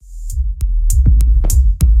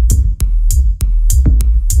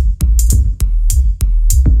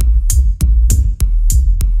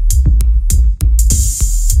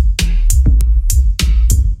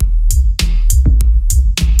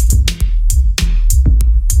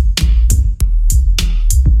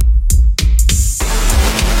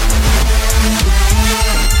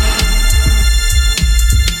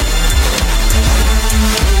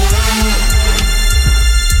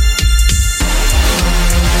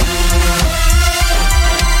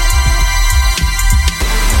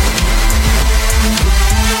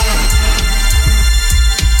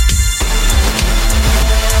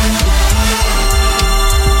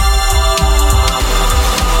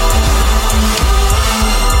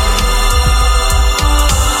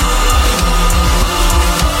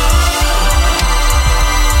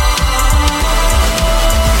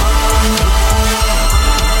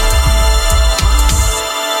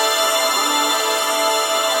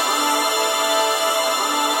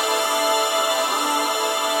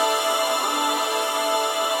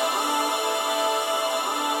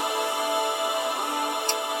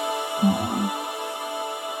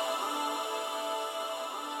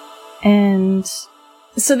And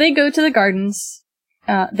so they go to the gardens.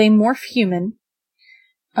 They morph human.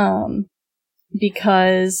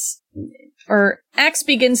 Because... Or Axe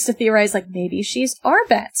begins to theorize, like, maybe she's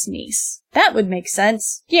Arbat's niece. That would make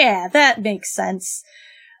sense. Yeah, that makes sense.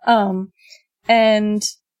 And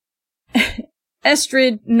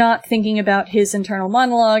Estrid, not thinking about his internal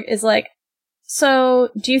monologue, is like, so,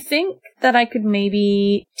 do you think that I could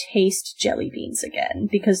maybe taste jelly beans again?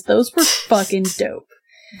 Because those were fucking dope.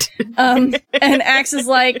 And Axe is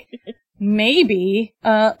like, maybe.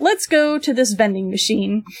 Let's go to this vending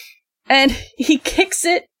machine. And he kicks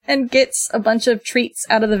it and gets a bunch of treats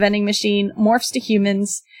out of the vending machine, morphs to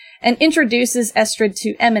humans, and introduces Estrid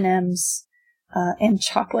to M&Ms and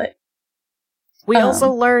chocolate. We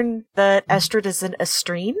also learn that Estrid is an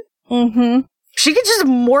Estrine. Mm-hmm. She can just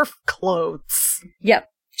morph clothes. Yep.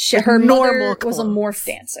 Her mother was a morph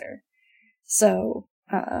dancer. So,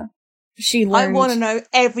 she learned... I want to know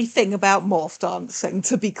everything about morph dancing,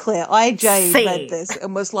 to be clear. IJ read this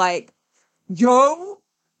and was like, yo,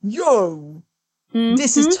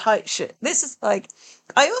 this is tight shit. This is like...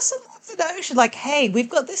 I also love the notion, like, hey, we've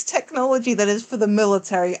got this technology that is for the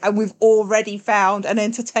military, and we've already found an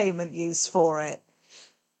entertainment use for it.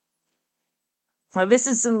 Like, this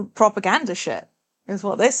is some propaganda shit, is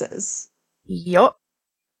what this is. Yup.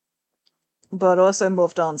 But also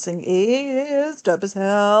morph dancing is dope as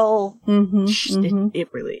hell. It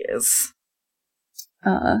really is.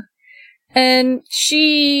 And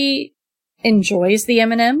she enjoys the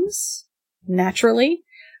M&Ms, naturally.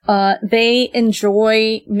 They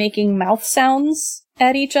enjoy making mouth sounds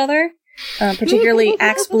at each other. Particularly,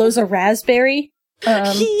 Axe blows a raspberry.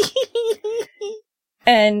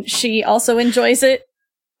 And she also enjoys it.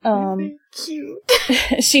 Cute.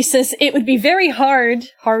 She says it would be very hard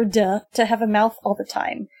to have a mouth all the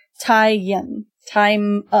time.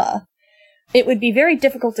 It would be very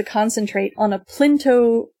difficult to concentrate on a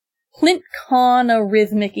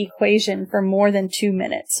Plintconarithmic equation for more than 2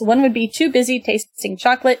 minutes. One would be too busy tasting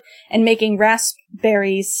chocolate and making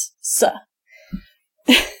raspberries.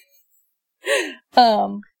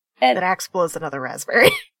 And Axe blows another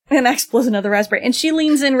raspberry. And Axe blows another raspberry. And she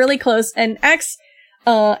leans in really close, and Axe,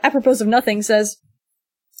 apropos of nothing, says,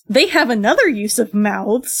 they have another use of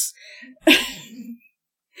mouths.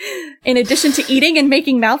 In addition to eating and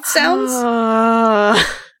making mouth sounds.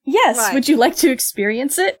 Yes, right. Would you like to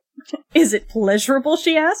experience it? Is it pleasurable,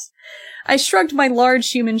 she asked. I shrugged my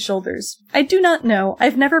large human shoulders. I do not know.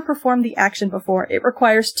 I've never performed the action before. It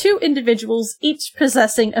requires 2 individuals, each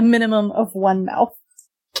possessing a minimum of 1 mouth.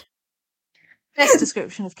 Best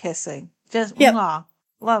description of kissing. Just, mwah.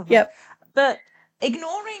 Love it. Yep. But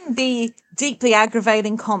ignoring the deeply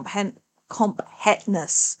aggravating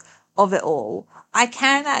comphetness of it all, I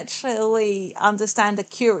can actually understand a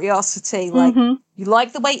curiosity. Like, you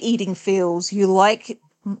like the way eating feels, you like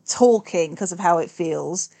talking because of how it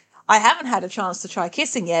feels. I haven't had a chance to try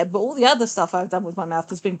kissing yet, but all the other stuff I've done with my mouth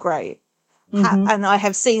has been great. And I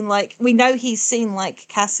have seen, like, we know he's seen, like,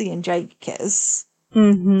 Cassie and Jake kiss.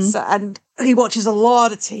 So, and he watches a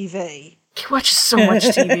lot of TV. He watches so much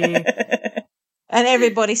TV. And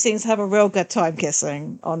everybody seems to have a real good time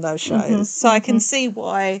kissing on those shows. So I can see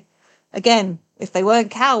why, again, if they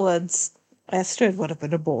weren't cowards, Estrid would have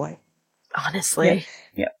been a boy. Honestly.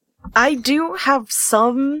 Yeah. I do have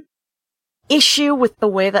some issue with the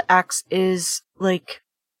way that Axe is, like,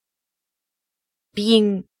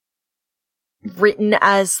 being written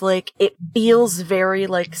as, like, it feels very,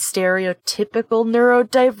 like, stereotypical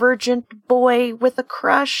neurodivergent boy with a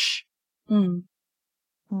crush.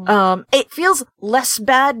 It feels less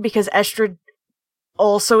bad because Estrid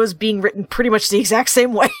also is being written pretty much the exact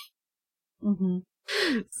same way.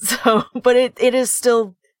 So, but it is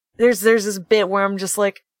still, there's this bit where I'm just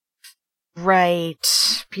like,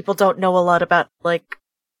 right, people don't know a lot about, like,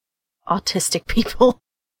 autistic people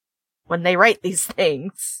when they write these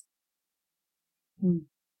things.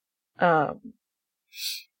 Just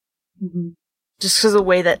because of the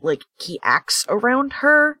way that, like, he acts around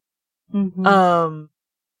her. I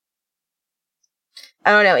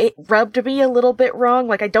don't know, it rubbed me a little bit wrong.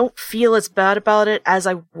 Like, I don't feel as bad about it as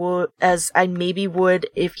I maybe would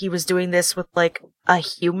if he was doing this with, like, a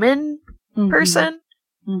human person.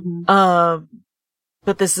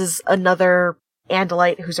 But this is another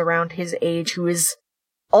Andalite who's around his age who is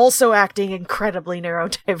also acting incredibly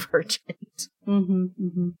neurodivergent.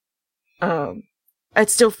 It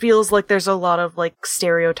still feels like there's a lot of, like,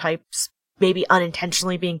 stereotypes maybe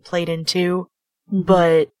unintentionally being played into,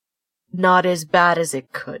 but not as bad as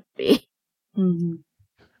it could be.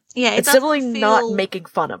 Yeah, it's definitely not making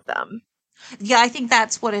fun of them. Yeah, I think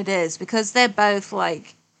that's what it is, because they're both,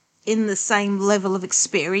 like, in the same level of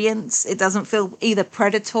experience. It doesn't feel either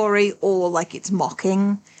predatory or like it's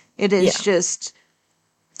mocking. It is just,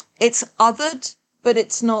 it's othered, but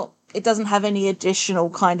it's not, it doesn't have any additional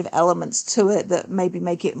kind of elements to it that maybe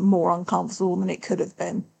make it more uncomfortable than it could have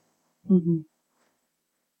been. Mm-hmm.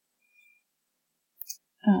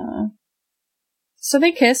 So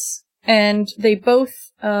they kiss, and they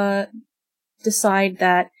both decide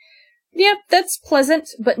that, yeah, that's pleasant,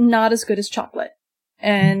 but not as good as chocolate.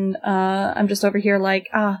 And I'm just over here like,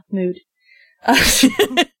 mood.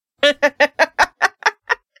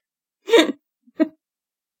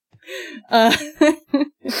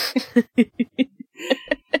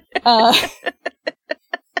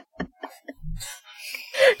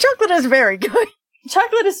 Chocolate is very good.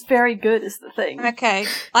 Chocolate is very good, is the thing. Okay,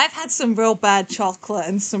 I've had some real bad chocolate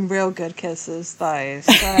and some real good kisses, though.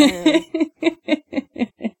 So,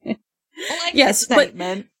 yes,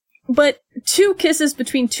 but 2 kisses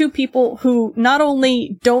between 2 people who not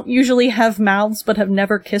only don't usually have mouths but have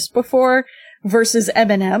never kissed before, versus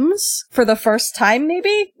M&Ms for the first time,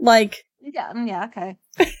 maybe? Like, yeah, okay.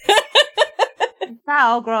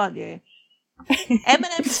 I'll grant you.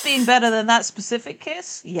 M&M's being better than that specific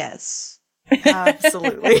kiss? Yes.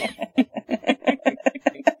 Absolutely.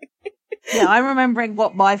 Yeah, I'm remembering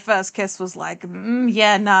what my first kiss was like.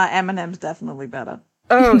 M&M's definitely better.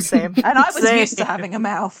 Oh, same. And I was used to having a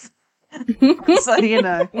mouth. So, you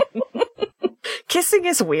know. Kissing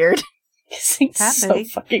is weird. Kissing's so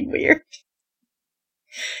fucking weird.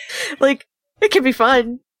 Like, it can be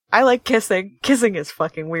fun. I like kissing. Kissing is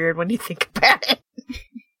fucking weird when you think about it.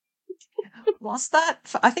 What's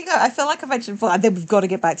that? I feel like I mentioned before, and then we've got to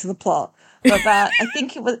get back to the plot. But that, I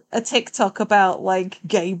think it was a TikTok about, like,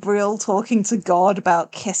 Gabriel talking to God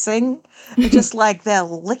about kissing. And just, like, they're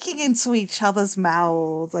licking into each other's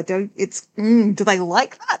mouths. Do they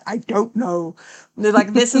like that? I don't know. They're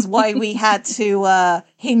like, this is why we had to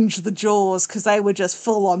hinge the jaws, because they were just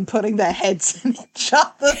full on putting their heads in each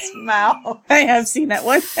other's mouth. I have seen that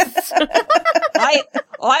one.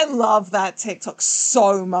 I love that TikTok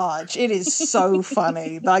so much. It is so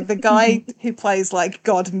funny. Like, the guy who plays, like,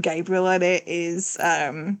 God and Gabriel in it is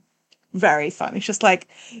very funny. It's just like,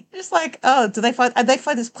 oh, do they find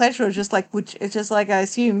this pleasure? Or just like, it's just like, I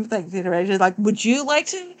assume, like, would you like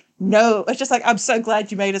to? No. It's just like, I'm so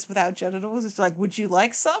glad you made us without genitals. It's like, would you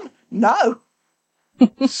like some? No.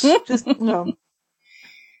 Just, no.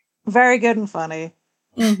 Very good and funny.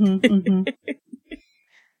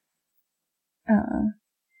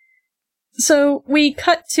 So we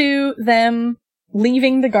cut to them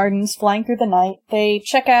leaving the gardens, flying through the night. They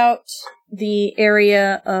check out the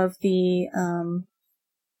area of the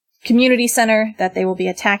community center that they will be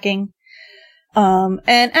attacking. And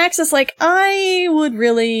Axe is like, I would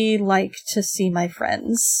really like to see my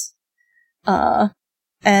friends.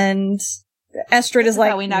 And Estrid is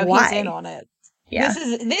like, we know why? He's in on it. Yeah.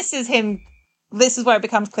 This is him. This is where it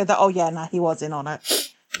becomes clear that, he was in on it.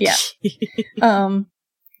 Yeah.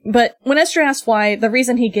 But when Estrid asks why, the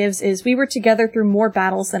reason he gives is, we were together through more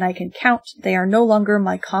battles than I can count. They are no longer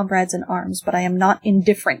my comrades in arms, but I am not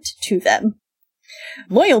indifferent to them.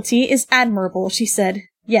 Loyalty is admirable, she said.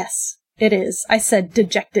 Yes, it is, I said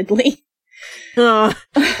dejectedly.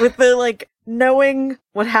 With the, like, knowing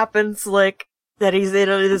what happens, like, that he's in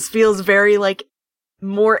it, this feels very, like,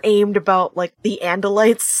 more aimed about, like, the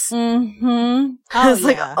Andalites. Mm-hmm. I was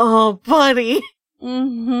like, oh, buddy.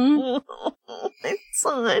 Mm-hmm. My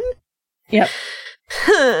son. Yep.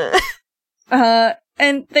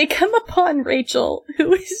 And they come upon Rachel,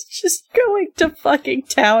 who is just going to fucking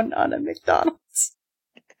town on a McDonald's.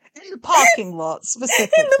 In the parking lot,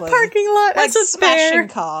 specifically. In the parking lot, like as a smashing bear.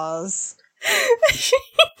 cars.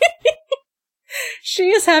 She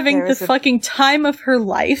is having the fucking time of her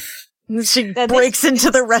life. She breaks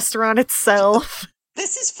into the restaurant itself.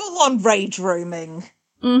 This is full-on rage rooming.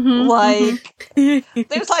 Mm-hmm, like,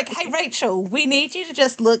 It was like, hey, Rachel, we need you to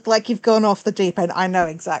just look like you've gone off the deep end. I know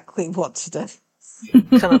exactly what to do.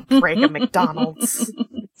 Gonna break a McDonald's.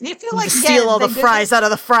 You feel like steal all the fries out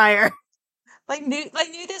of the fryer. They knew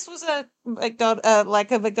this was a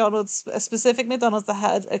McDonald's, a specific McDonald's that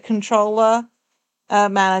had a controller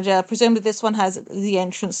manager. Presumably, this one has the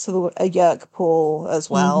entrance to a Yerk pool as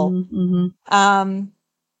well. Mm-hmm.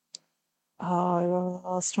 I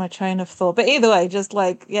lost my train of thought. But either way, just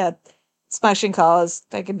like, smashing cars,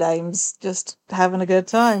 taking names, just having a good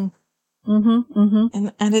time. Mm-hmm. Mm-hmm.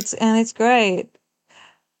 And it's great.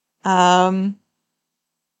 But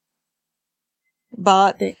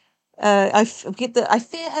I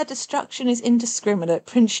fear her destruction is indiscriminate.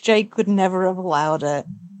 Prince Jake would never have allowed it.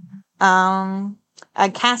 And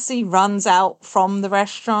Cassie runs out from the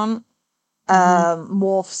restaurant.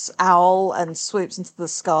 morphs owl and swoops into the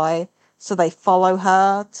sky. So they follow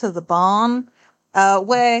her to the barn,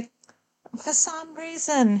 where, for some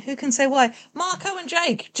reason, who can say why, Marco and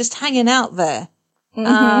Jake just hanging out there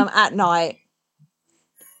at night.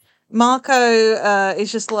 Marco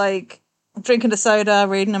is just like drinking a soda,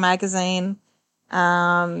 reading a magazine.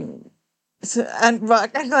 Like,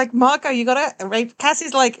 Marco, you gotta,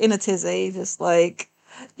 Cassie's like in a tizzy, just like,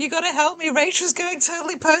 you gotta help me. Rachel's going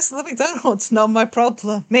totally post the McDonald's. Not my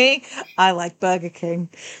problem. Me, I like Burger King.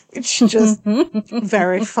 It's just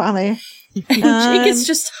very funny. Jake is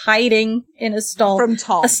just hiding in a stall from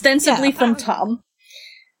Tom, ostensibly from Tom.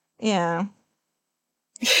 Yeah.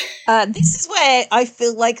 This is where I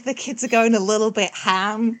feel like the kids are going a little bit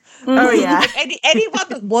ham. Oh yeah. Anyone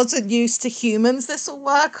that wasn't used to humans, this will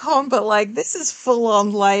work on, but like this is full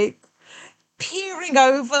on like peering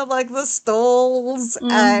over like the stalls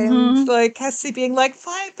and like Cassie being like,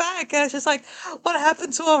 fight back. And it's just like, what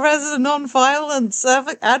happened to our resident non-violence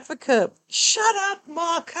advocate? Shut up,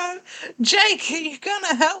 Marco. Jake, are you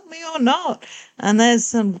gonna help me or not? And there's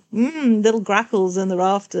some little grackles in the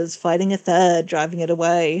rafters fighting a third, driving it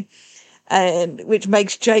away, and which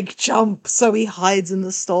makes Jake jump, so he hides in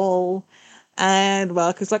the stall. And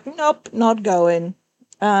Marco's like, nope, not going.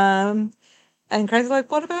 And Craig's like,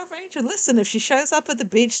 what about Rachel? Listen, if she shows up at the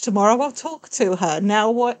beach tomorrow, I'll talk to her. Now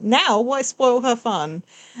what? Now why spoil her fun?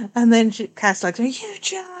 And then Cass like, you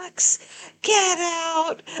jerks, get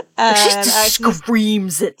out. And she just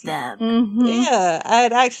screams at them. Yeah,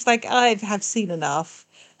 and Action's like, I have seen enough.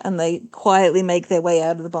 And they quietly make their way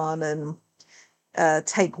out of the barn and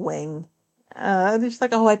take wing. And it's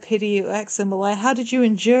like, oh, I pity you, Axe and Malay. How did you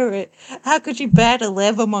endure it? How could you bear to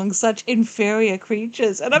live among such inferior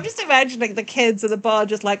creatures? And I'm just imagining the kids at the bar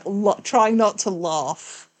just like trying not to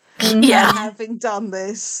laugh. Yeah. Having done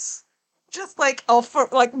this. Just like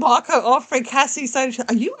Marco offering Cassie saying,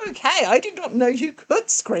 are you okay? I did not know you could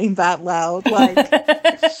scream that loud. Like, you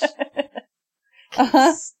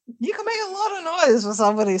can make a lot of noise for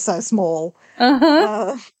somebody so small.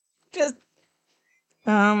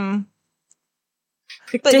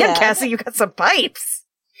 But damn, Cassie, you got some pipes.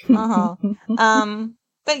 But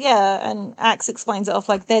yeah, and Axe explains it off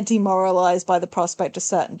like they're demoralized by the prospect of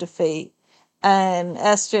certain defeat. And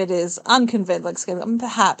Estrid is unconvinced, like,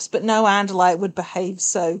 perhaps, but no Andalite would behave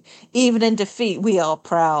so. Even in defeat, we are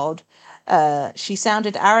proud. She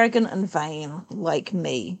sounded arrogant and vain, like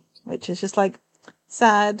me, which is just like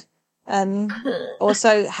sad. And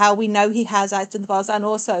also how we know he has acted in the past, and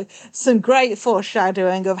also some great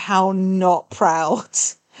foreshadowing of how not proud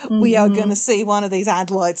we are going to see one of these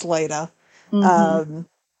Andalites later.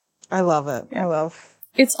 I love it. Yeah.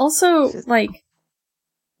 It's also like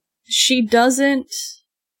she doesn't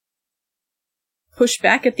push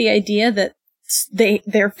back at the idea that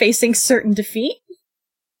they're facing certain defeat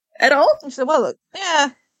at all. She said, "Well, look, yeah."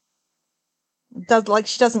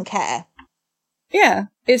 She doesn't care. Yeah,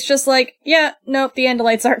 it's just like, yeah, nope, the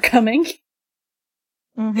Andalites aren't coming.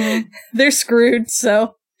 They're screwed,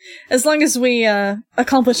 so as long as we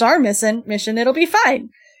accomplish our mission, it'll be fine.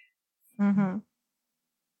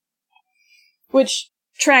 Which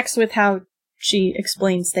tracks with how she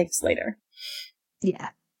explains things later. Yeah.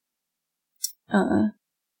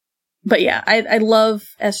 But yeah, I love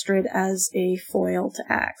Estrid as a foil to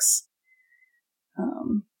Axe.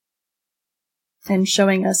 And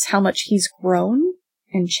showing us how much he's grown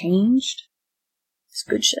and changed. It's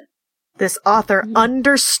good shit. This author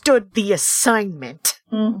understood the assignment.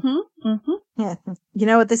 Yeah. You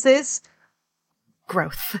know what this is?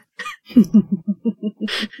 Growth.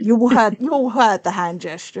 You heard the hand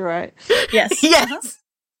gesture, right? Yes. Yes.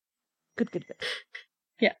 Good.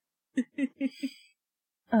 Yeah.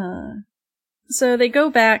 So they go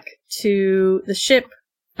back to the ship.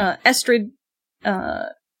 Estrid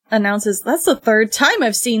announces, that's the third time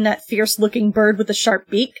I've seen that fierce-looking bird with a sharp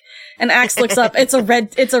beak. And Axe looks up. It's a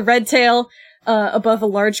red tail above a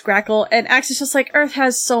large grackle. And Axe is just like, Earth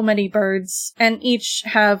has so many birds, and each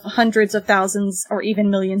have hundreds of thousands or even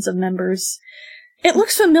millions of members. It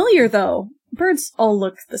looks familiar, though. Birds all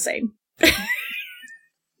look the same. She's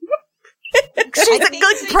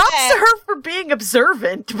good. Props to her for being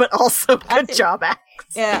observant, but also good job, Axe.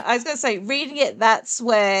 Yeah, I was going to say, reading it, that's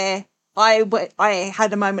where I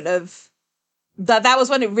had a moment of that was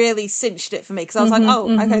when it really cinched it for me, because I was like,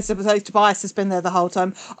 okay, so Tobias has been there the whole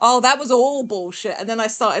time. Oh, that was all bullshit. And then I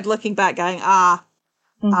started looking back going,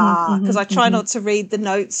 because I try not to read the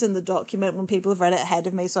notes in the document when people have read it ahead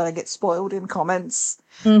of me, so I get spoiled in comments.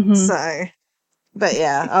 So, but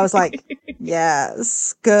yeah, I was like,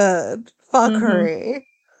 yes, good fuckery.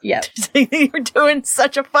 Yeah. You're doing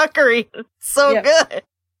such a fuckery. So good.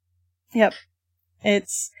 Yep.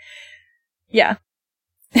 It's... Yeah.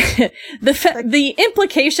 The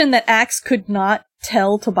implication that Axe could not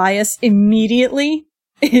tell Tobias immediately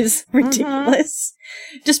is ridiculous.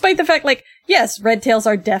 Despite the fact, like, yes, red tails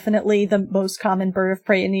are definitely the most common bird of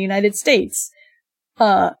prey in the United States.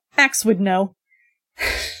 Axe would know.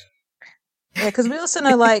 Yeah, because we also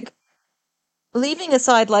know, like, leaving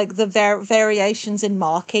aside, like, the variations in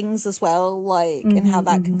markings as well, like, and how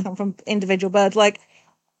that can come from individual birds, like,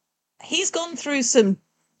 he's gone through some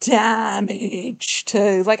damage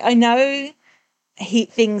too. Like, I know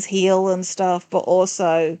things heal and stuff, but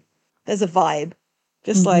also there's a vibe.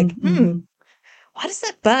 Just like, why does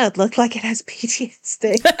that bird look like it has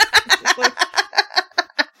PTSD? Like,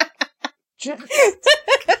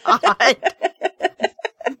 God.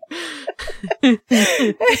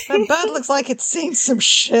 that bird looks like it's seen some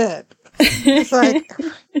shit. It's like,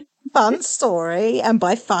 fun story, and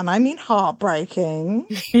by fun I mean heartbreaking.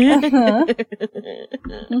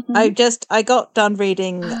 I got done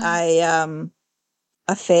reading a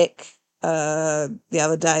fic the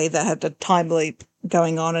other day that had a time loop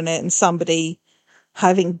going on in it, and somebody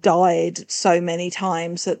having died so many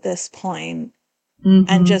times at this point,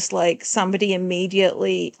 and just like somebody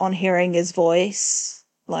immediately on hearing his voice,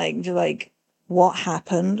 like what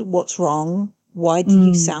happened, what's wrong, why do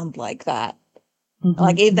you sound like that?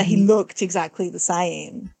 Like, even that he looked exactly the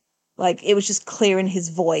same, like it was just clear in his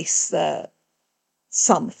voice that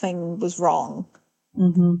something was wrong.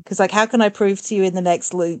 Because like, how can I prove to you in the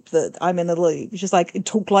next loop that I'm in a loop? It's just like, it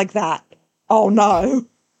talked like that. Oh no.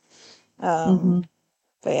 But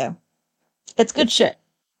yeah, it's good shit.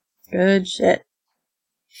 Good shit.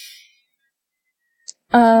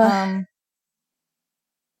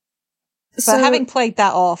 So having played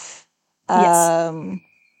that off, yes.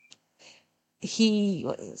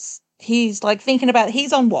 he's like thinking about,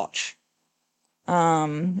 he's on watch.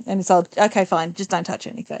 And it's all, okay, fine, just don't touch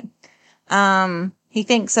anything. He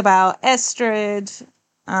thinks about Estrid,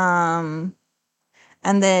 and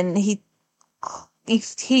then he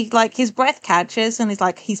like, his breath catches and he's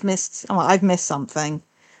like, I've missed something,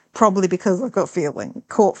 probably because I've got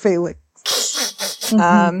caught feelings.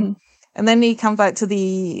 And then he comes back to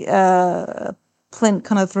the Flint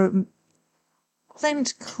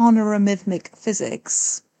chronorhythmic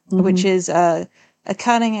physics, which is a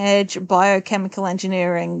cutting edge biochemical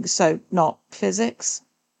engineering, so not physics.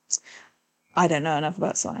 I don't know enough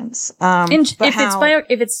about science.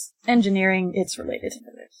 If it's engineering, it's related to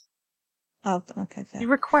physics. Oh, okay, fair. It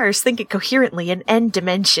requires thinking coherently in n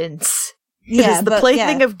dimensions. Yeah, it is the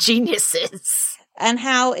plaything of geniuses. And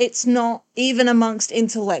how it's not, even amongst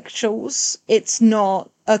intellectuals, it's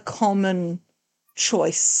not a common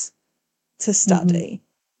choice to study.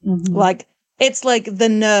 Like, it's like the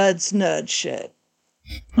nerd shit.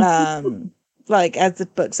 Like, as the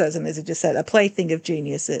book says, and as it just said, a plaything of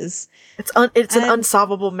geniuses. It's an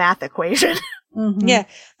unsolvable math equation. Yeah.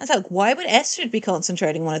 And so, why would Estrid be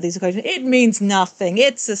concentrating one of these equations? It means nothing.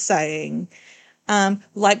 It's a saying.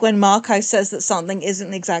 Like when Marco says that something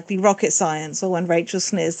isn't exactly rocket science, or when Rachel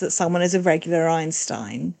sneers that someone is a regular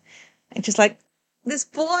Einstein. It's just like, this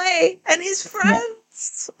boy and his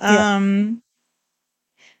friends.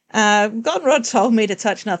 Gonrod told me to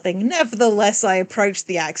touch nothing. Nevertheless, I approached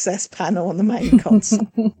the access panel on the main console.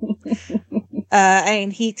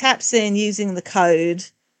 And he taps in using the code.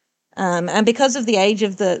 And because of the age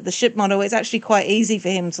of the ship model, it's actually quite easy for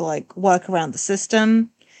him to like work around the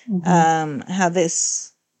system. How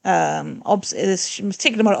this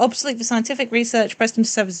particular model, obsolete for scientific research, pressed him to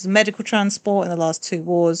service as medical transport in the last 2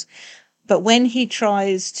 wars. But when he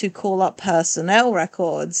tries to call up personnel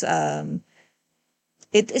records,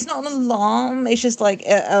 it's not an alarm. It's just like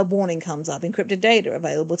a warning comes up: encrypted data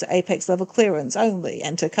available to Apex level clearance only.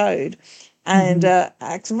 Enter code. And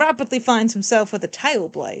Axe rapidly finds himself with a tail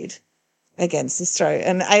blade against his throat.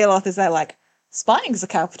 And Aeloth is there like, spying's a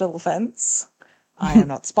capital offense. I am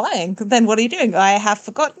not spying. Then what are you doing? I have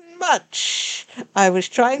forgotten much. I was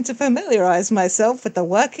trying to familiarize myself with the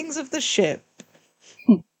workings of the ship.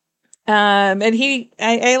 And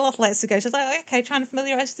Aeloth lets it go. She's like, okay, trying to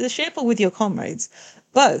familiarize with the ship or with your comrades?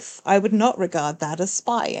 Both. I would not regard that as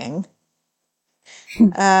spying.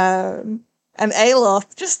 And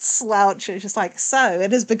Aeloth just slouches, just like, so,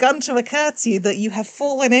 it has begun to occur to you that you have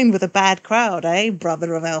fallen in with a bad crowd, eh,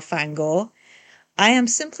 brother of Elfangor? I am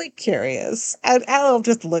simply curious. And Aeloth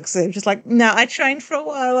just looks at him, just like, no, I trained for a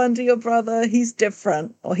while under your brother. He's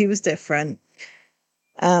different, or he was different.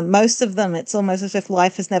 Most of them, it's almost as if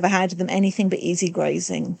life has never handed them anything but easy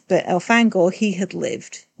grazing. But Elfangor, he had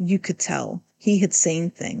lived. You could tell. He had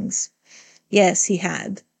seen things. Yes, he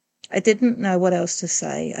had. I didn't know what else to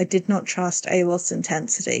say. I did not trust Aloth's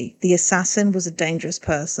intensity. The assassin was a dangerous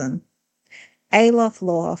person. Aloth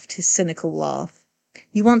laughed his cynical laugh.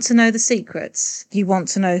 You want to know the secrets? You want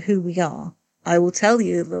to know who we are? I will tell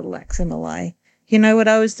you, little Aximalae. You know what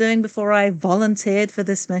I was doing before I volunteered for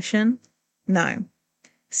this mission? No.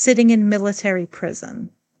 Sitting in military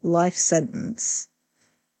prison. Life sentence.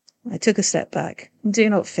 I took a step back. Do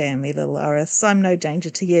not fear me, little Aris. I'm no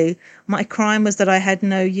danger to you. My crime was that I had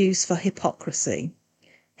no use for hypocrisy.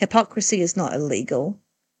 Hypocrisy is not illegal.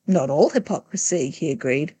 Not all hypocrisy, he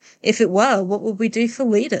agreed. If it were, what would we do for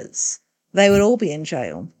leaders? They would all be in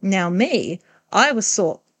jail. Now me, I was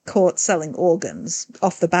caught selling organs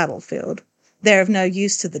off the battlefield. They're of no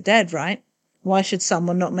use to the dead, right? Why should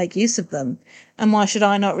someone not make use of them? And why should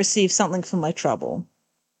I not receive something for my trouble?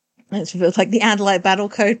 It's like the Andalite Battle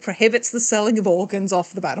Code prohibits the selling of organs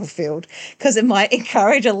off the battlefield because it might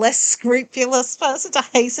encourage a less scrupulous person to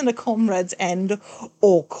hasten a comrade's end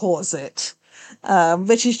or cause it,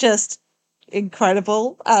 which is just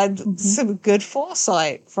incredible and some good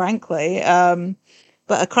foresight, frankly.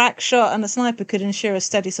 But a crack shot and a sniper could ensure a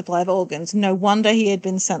steady supply of organs. No wonder he had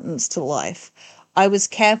been sentenced to life. I was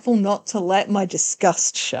careful not to let my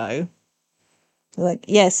disgust show. Like,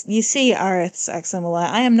 yes, you see, Arith's Aximalae,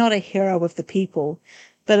 I am not a hero of the people,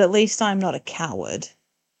 but at least I'm not a coward.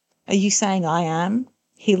 Are you saying I am?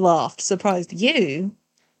 He laughed, surprised. You?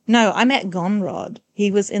 No, I met Gonrod.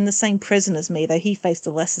 He was in the same prison as me, though he faced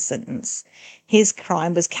a lesser sentence. His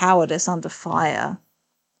crime was cowardice under fire.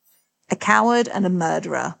 A coward and a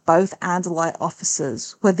murderer, both Andalite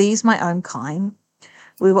officers. Were these my own kind?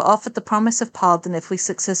 We were offered the promise of pardon if we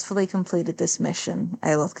successfully completed this mission,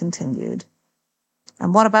 Aloth continued.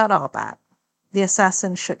 And what about Arbat? The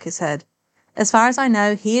assassin shook his head. As far as I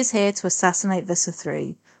know, he is here to assassinate Visser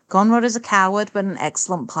 3. Gonrod is a coward, but an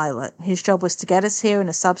excellent pilot. His job was to get us here in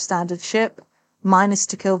a substandard ship. Mine is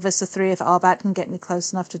to kill Visser 3 if Arbat can get me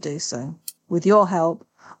close enough to do so. With your help,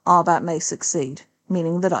 Arbat may succeed,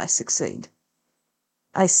 meaning that I succeed.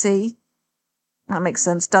 I see. That makes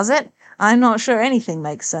sense, does it? I'm not sure anything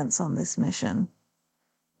makes sense on this mission.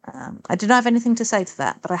 I did not have anything to say to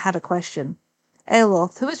that, but I had a question.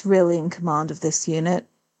 Aloth, who is really in command of this unit?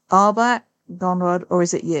 Arbat, Gonrod, or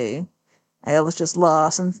is it you? Aloth just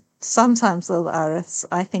laughs, and sometimes, little Ariths,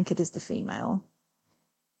 I think it is the female.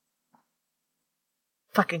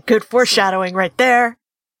 Fucking good foreshadowing right there.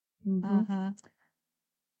 Mm-hmm.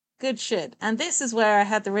 Good shit. And this is where I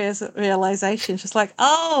had the realization, just like,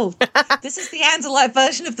 oh, this is the Andalite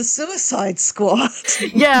version of the Suicide Squad.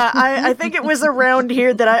 Yeah, I think it was around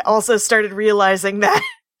here that I also started realizing that.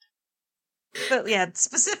 But yeah,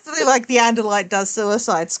 specifically like the Andalite does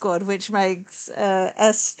Suicide Squad, which makes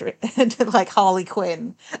Estrid, like Harley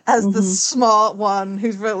Quinn, as the smart one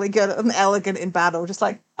who's really good and elegant in battle. Just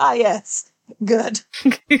like, yes, good.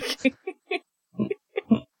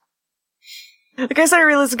 Like I started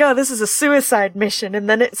realizing, oh, this is a suicide mission, and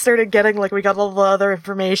then it started getting, like, we got all the other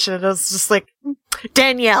information, and it was just like,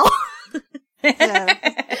 Danielle! Yeah.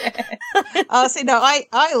 See, no,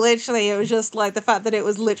 I literally, it was just like the fact that it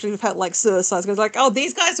was literally felt like suicide. It was like, oh,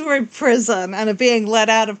 these guys were in prison and are being let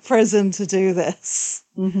out of prison to do this.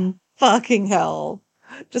 Mm-hmm. Fucking hell.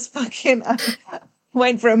 Just fucking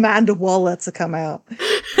waiting for Amanda Waller to come out.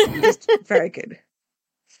 Just very good.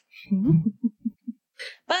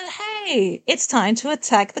 But hey, it's time to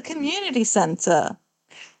attack the community center.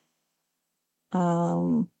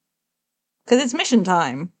 Because it's mission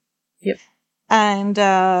time. Yep. And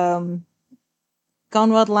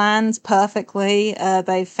Gonrod lands perfectly.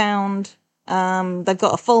 They've found, they've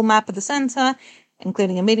got a full map of the center,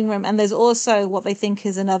 including a meeting room. And there's also what they think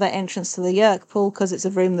is another entrance to the Yerk pool, because it's a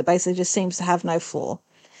room that basically just seems to have no floor.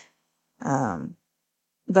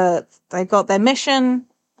 But they've got their mission.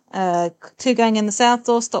 2 going in the south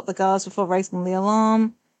door, stop the guards before raising the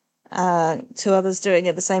alarm. 2 others doing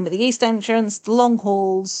it the same at the east entrance. The long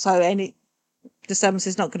halls, so any disturbance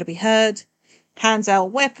is not going to be heard. Hands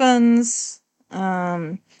out weapons.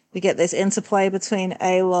 We get this interplay between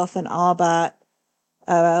Aloth and Arbat.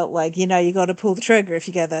 Like, you got to pull the trigger if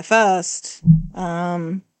you get there first.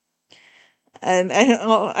 And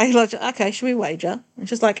I like, okay, should we wager? It's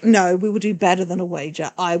just like, no, we will do better than a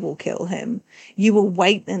wager. I will kill him. You will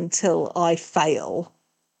wait until I fail.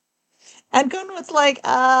 And Gonrod's like,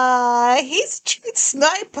 he's a true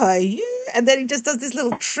sniper. And then he just does this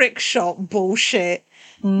little trick shot bullshit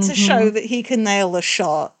to show that he can nail a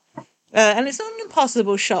shot. And it's not an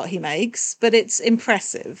impossible shot he makes, but it's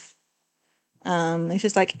impressive. It's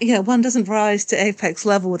just like, one doesn't rise to apex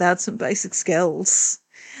level without some basic skills.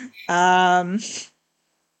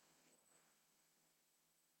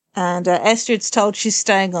 And Estrid's told she's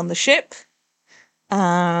staying on the ship.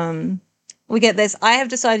 We get this. I have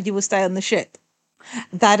decided you will stay on the ship.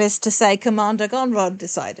 That is to say, Commander Gonrod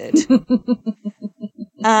decided.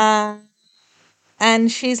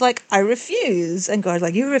 And she's like, I refuse. And God's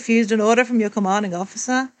like, you refused an order from your commanding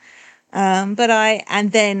officer? And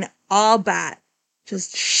then Arbat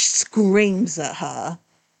just screams at her.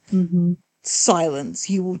 Mm-hmm. Silence.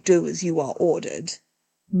 You will do as you are ordered.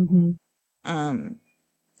 Mm-hmm.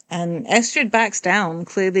 And Estrid backs down,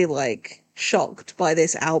 clearly, like, shocked by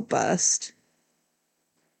this outburst.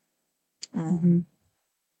 Mm-hmm.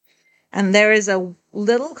 And there is a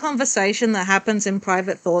little conversation that happens in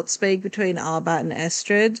private thought speak between Arbat and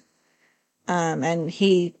Estrid. And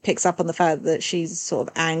he picks up on the fact that she's sort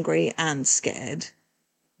of angry and scared.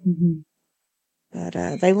 Mm-hmm. But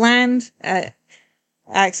they land.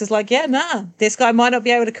 Axe is like, yeah, nah, this guy might not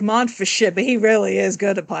be able to command for shit, but he really is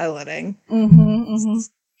good at piloting. Mm-hmm.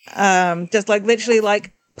 Mm-hmm. Just like literally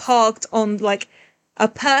like parked on like a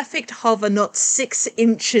perfect hover, not 6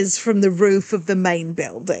 inches from the roof of the main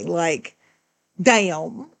building. Like,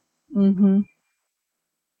 damn. Mm-hmm.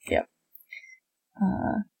 Yep.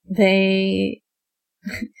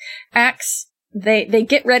 Axe, they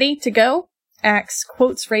get ready to go. Axe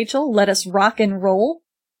quotes Rachel, let us rock and roll.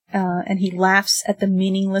 And he laughs at the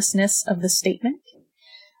meaninglessness of the statement.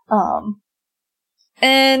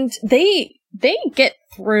 And they get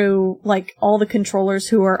through, like, all the controllers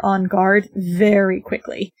who are on guard very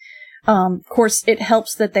quickly. Of course, it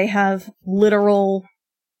helps that they have literal,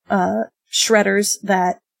 shredders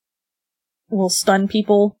that will stun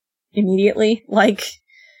people immediately. Like,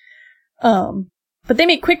 but they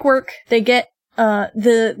make quick work. They get,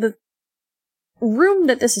 the room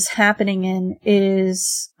that this is happening in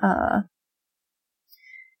is,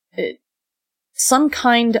 some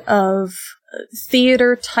kind of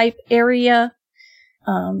theater type area.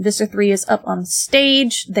 Visser 3 is up on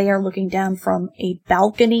stage. They are looking down from a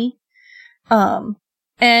balcony. And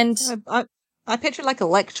I picture like a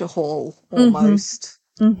lecture hall almost.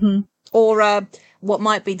 Mm-hmm. Or what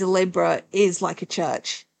might be deliberate is like a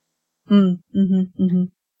church. Mm-hmm.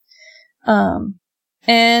 Mm-hmm.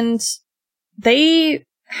 And they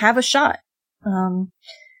have a shot.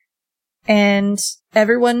 And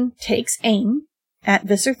everyone takes aim at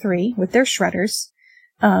Visser 3 with their shredders.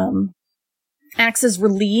 Axe is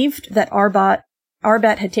relieved that Arbat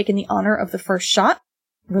had taken the honor of the first shot,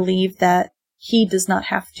 relieved that he does not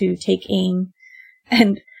have to take aim,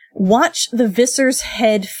 and watch the Visser's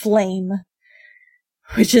head flame,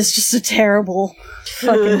 which is just a terrible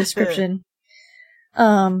fucking description.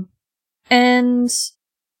 And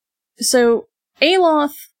so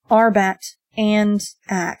Aloth, Arbat, and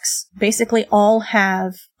Axe basically all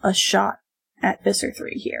have a shot at Visser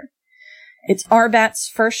 3 here. It's Arbat's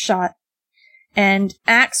first shot, and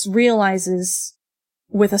Axe realizes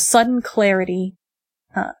with a sudden clarity,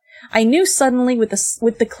 I knew suddenly with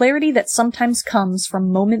the clarity that sometimes comes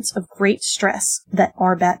from moments of great stress that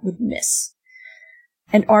Arbat would miss.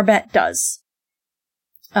 And Arbat does.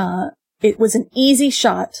 It was an easy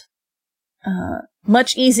shot,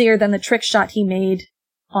 much easier than the trick shot he made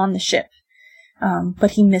on the ship.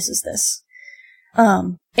 But he misses this.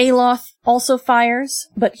 Aloth also fires,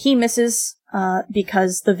 but he misses,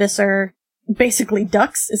 because the Visser basically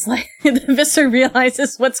ducks. It's like, the Visser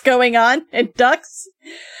realizes what's going on and ducks.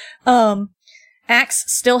 Axe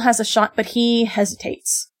still has a shot, but he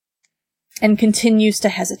hesitates. And continues to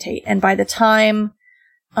hesitate. And by the time,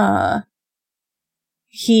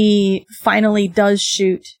 he finally does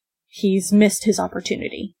shoot, he's missed his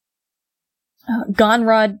opportunity.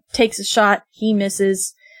 Gonrod takes a shot, he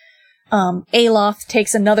misses. Aloth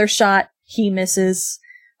takes another shot, he misses.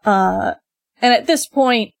 And at this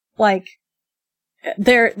point, like,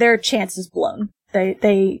 their chance is blown.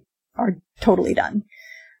 They are totally done.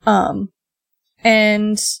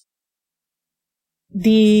 And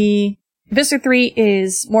the Visser 3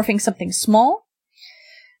 is morphing something small,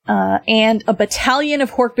 and a battalion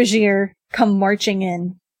of Hork-Bajir come marching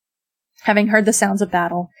in, having heard the sounds of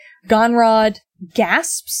battle. Gonrod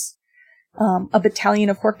gasps. A battalion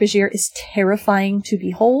of Hork-Bajir is terrifying to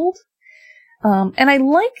behold. And I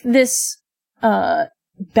like this,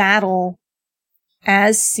 battle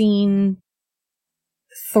as seen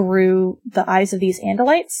through the eyes of these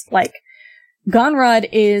Andalites. Like, Gonrod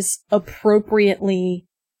is appropriately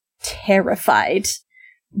terrified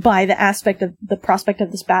by the prospect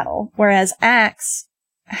of this battle, whereas Axe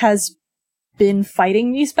has been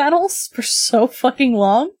fighting these battles for so fucking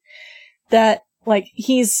long that, like,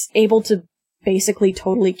 he's able to basically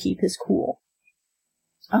totally keep his cool.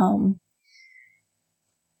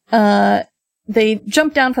 They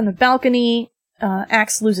jump down from the balcony.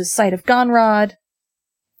 Axe loses sight of Gonrod.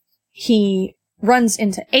 He runs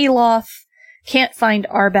into Aloth, can't find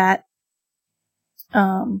Arbat.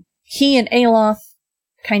 He and Aloth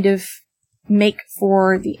kind of make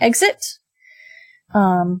for the exit,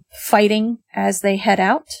 fighting as they head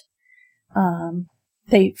out.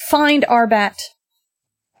 They find Arbat.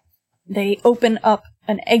 They open up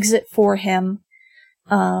an exit for him.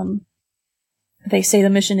 They say the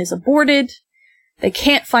mission is aborted. They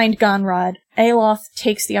can't find Gonrod. Aloth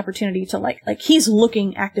takes the opportunity to like he's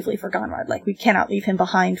looking actively for Gonrod. Like, we cannot leave him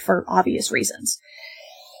behind for obvious reasons.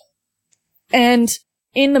 And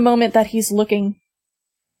in the moment that he's looking,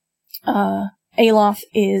 Aloth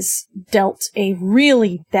is dealt a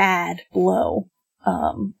really bad blow,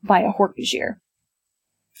 by a Hork-Bajir.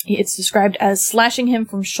 It's described as slashing him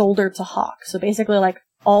from shoulder to hock. So basically, like,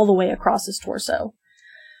 all the way across his torso.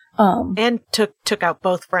 And took out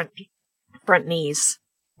both front knees.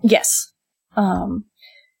 Yes.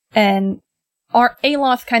 And our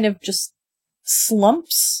Aloth kind of just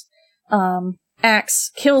slumps.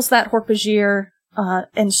 Axe kills that Hork-Bajir,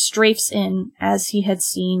 and strafes in as he had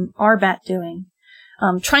seen Arbat doing.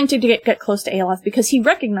 Trying to get close to Aloth because he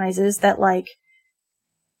recognizes that, like,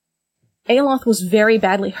 Aloth was very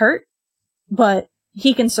badly hurt, but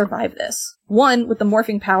he can survive this. One, with the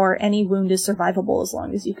morphing power, any wound is survivable as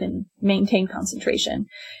long as you can maintain concentration.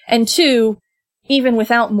 And two, even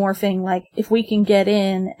without morphing, like, if we can get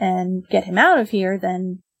in and get him out of here,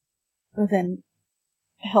 then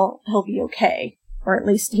he'll be okay. Or at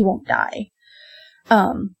least he won't die.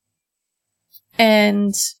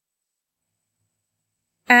 And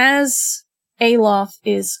as Aloth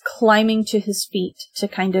is climbing to his feet to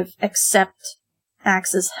kind of accept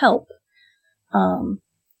Axe's help,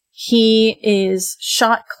 he is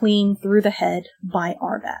shot clean through the head by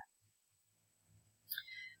Arbat.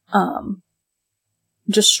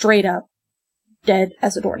 Just straight up dead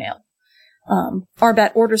as a doornail.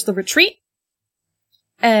 Arbat orders the retreat,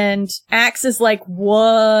 and Axe is like,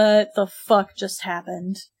 what the fuck just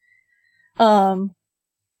happened? But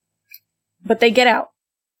they get out.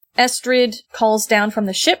 Estrid calls down from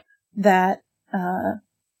the ship that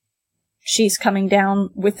she's coming down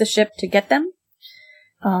with the ship to get them.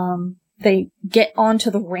 They get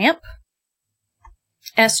onto the ramp.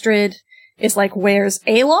 Estrid is like, where's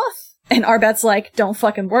Aloth? And Arbat's like, don't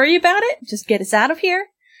fucking worry about it. Just get us out of here.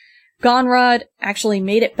 Gonrod actually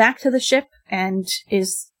made it back to the ship and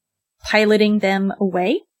is piloting them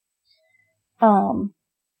away.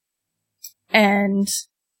 And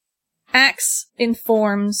Axe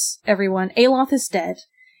informs everyone, Aloth is dead.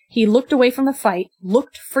 He looked away from the fight,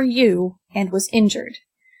 looked for you, and was injured.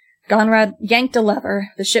 Gonrod yanked a lever.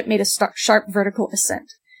 The ship made a sharp vertical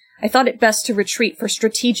ascent. I thought it best to retreat for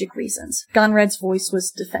strategic reasons. Gonrad's voice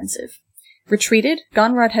was defensive. Retreated?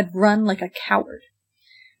 Gonrod had run like a coward.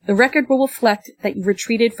 The record will reflect that you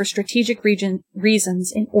retreated for strategic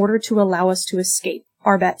reasons in order to allow us to escape,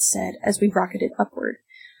 Arbat said as we rocketed upward.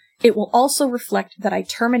 It will also reflect that I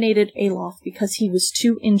terminated Aloth because he was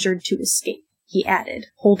too injured to escape, he added,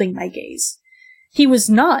 holding my gaze. He was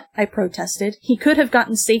not, I protested. He could have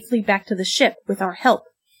gotten safely back to the ship with our help.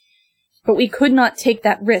 But we could not take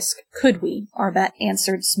that risk, could we? Arbat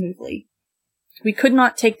answered smoothly. We could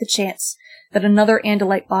not take the chance that another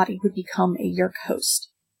Andalite body would become a Yeerk host.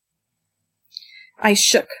 I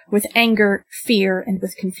shook, with anger, fear, and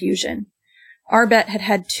with confusion. Arbat had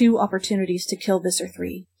had 2 opportunities to kill Visser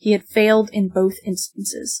 3. He had failed in both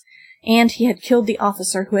instances, and he had killed the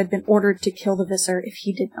officer who had been ordered to kill the Visser if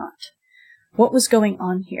he did not. What was going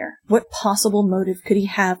on here? What possible motive could he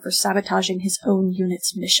have for sabotaging his own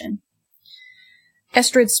unit's mission?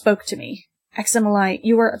 Estrid spoke to me. Aximili,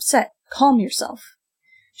 you are upset. Calm yourself.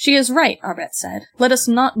 She is right, Arbat said. Let us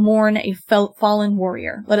not mourn a fallen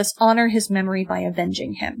warrior. Let us honor his memory by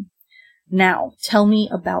avenging him. Now, tell me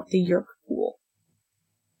about the Yeerk pool.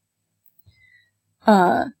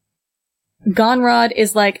 Gonrod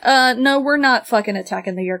is like, no, we're not fucking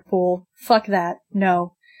attacking the Yeerk pool. Fuck that.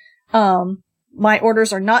 No. My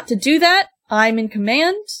orders are not to do that. I'm in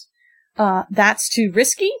command. That's too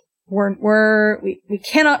risky. We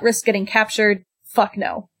cannot risk getting captured. Fuck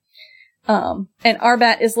no. And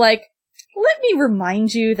Arbat is like, let me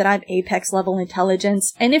remind you that I'm Apex level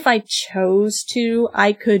intelligence, and if I chose to,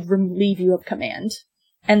 I could relieve you of command.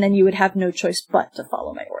 And then you would have no choice but to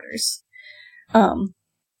follow my orders. And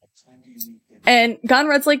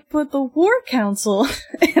Gonrad's like, but the War Council.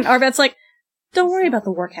 And Arbat's like, don't worry about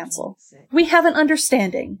the War Council. We have an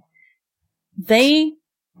understanding. They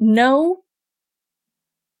know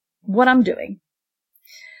what I'm doing.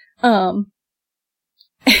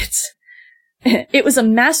 It was a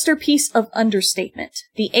masterpiece of understatement.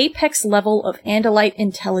 The apex level of Andalite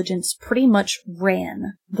intelligence pretty much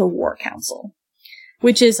ran the War Council.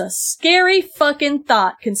 Which is a scary fucking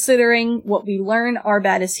thought, considering what we learn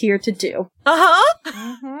Arbat is here to do. Uh-huh.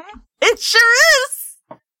 Mm-hmm. It sure is!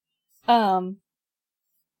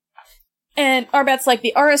 And Arbat's like,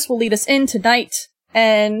 the Aris will lead us in tonight,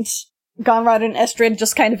 and Gonrod and Estrid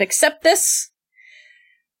just kind of accept this.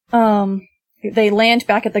 They land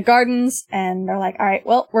back at the gardens, and they're like, alright,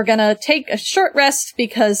 well, we're gonna take a short rest,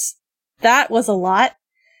 because that was a lot.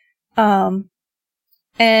 And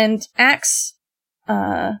Axe,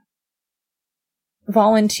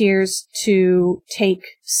 volunteers to take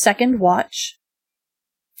second watch.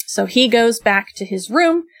 So he goes back to his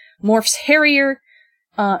room, morphs Harrier,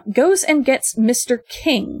 goes and gets Mr.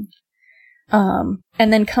 King, and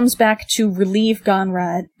then comes back to relieve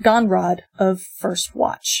Gonrod of first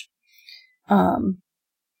watch.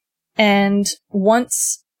 And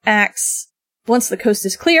once the coast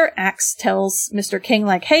is clear, Axe tells Mr. King,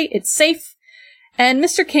 like, hey, it's safe. And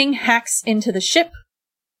Mr. King hacks into the ship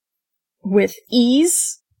with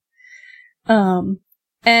ease. And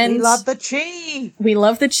we love the chi. We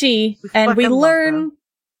love the chi. And we learn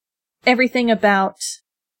everything about...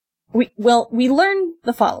 We learn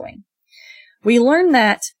the following. We learn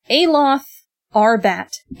that Aloth,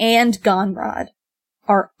 Arbat, and Gonrod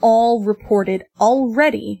are all reported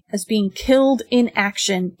already as being killed in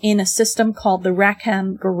action in a system called the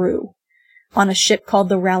Rakam Garu on a ship called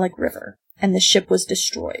the Rallic River, and the ship was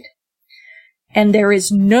destroyed. And there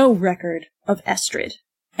is no record of Estrid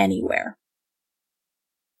anywhere.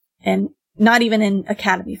 And not even in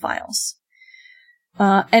Academy files.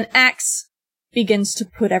 And Axe begins to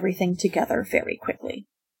put everything together very quickly.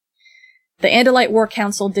 The Andalite War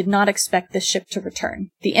Council did not expect this ship to return.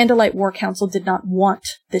 The Andalite War Council did not want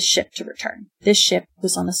this ship to return. This ship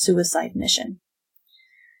was on a suicide mission.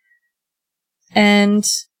 And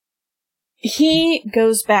he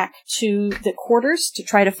goes back to the quarters to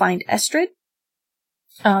try to find Estrid.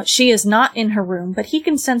 She is not in her room, but he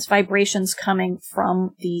can sense vibrations coming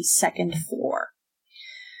from the second floor.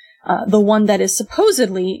 The one that is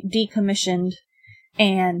supposedly decommissioned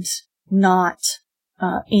and not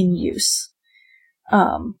in use.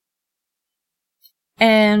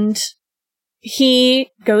 And he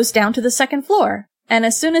goes down to the second floor, and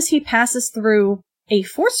as soon as he passes through a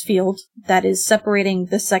force field that is separating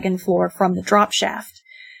the second floor from the drop shaft,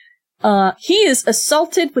 he is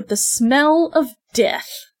assaulted with the smell of death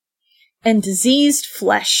and diseased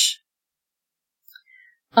flesh.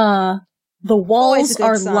 The walls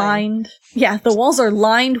are lined... Yeah, the walls are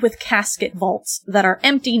lined with casket vaults that are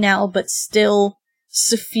empty now, but still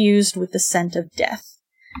suffused with the scent of death.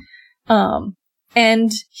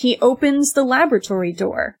 And he opens the laboratory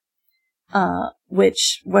door,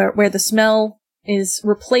 where the smell is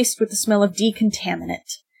replaced with the smell of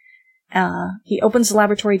decontaminant. He opens the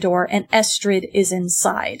laboratory door, and Estrid is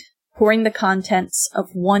inside, pouring the contents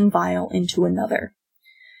of one vial into another.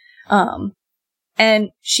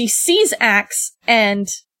 And she sees Axe and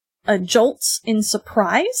jolts in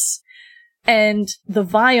surprise, and the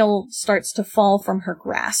vial starts to fall from her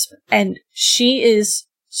grasp, and she is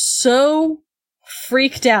so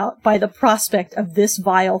freaked out by the prospect of this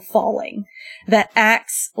vial falling that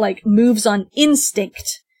Axe, moves on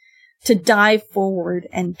instinct to dive forward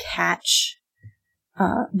and catch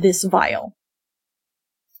this vial.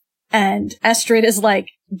 And Estrid is like,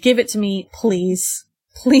 give it to me, please.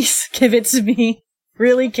 Please give it to me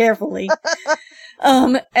really carefully.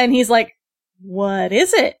 And he's like, what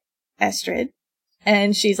is it, Estrid?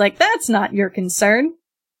 And she's like, that's not your concern.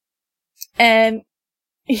 And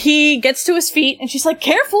he gets to his feet, and she's like,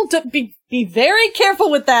 careful, be very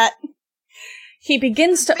careful with that. He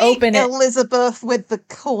begins to open it. Elizabeth with the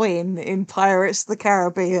coin in Pirates of the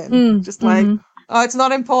Caribbean. Oh, it's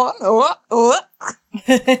not important. Oh.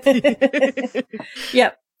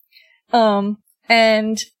 Yep.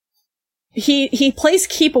 And he plays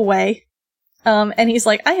keep away. And he's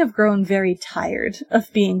like, I have grown very tired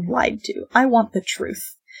of being lied to. I want the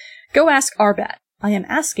truth. Go ask Arbat. I am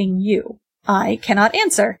asking you. I cannot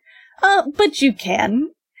answer. But you can.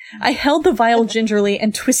 I held the vial gingerly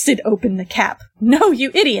and twisted open the cap. No,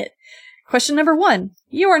 you idiot. Question number 1.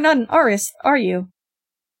 You are not an Aris, are you?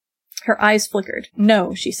 Her eyes flickered.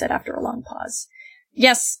 No, she said after a long pause.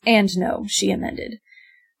 Yes and no, she amended.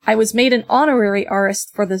 I was made an honorary Aris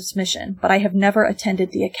for this mission, but I have never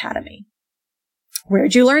attended the academy.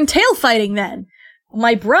 Where'd you learn tail fighting then?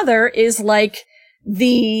 My brother is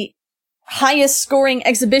the highest scoring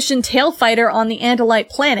exhibition tail fighter on the Andalite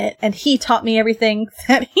planet, and he taught me everything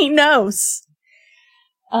that he knows.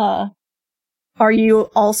 Are you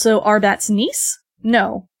also Arbat's niece?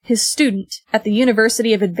 No, his student at the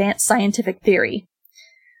University of Advanced Scientific Theory.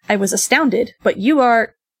 I was astounded, but you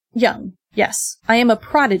are young. Yes, I am a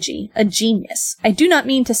prodigy, a genius. I do not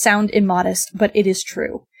mean to sound immodest, but it is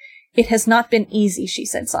true. It has not been easy, she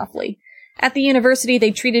said softly. At the university, they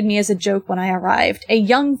treated me as a joke when I arrived, a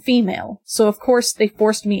young female, so of course they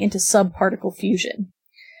forced me into subparticle fusion.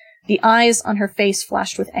 The eyes on her face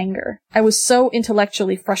flashed with anger. I was so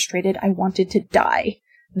intellectually frustrated I wanted to die.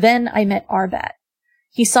 Then I met Arbat.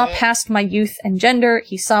 He saw past my youth and gender,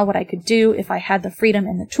 he saw what I could do if I had the freedom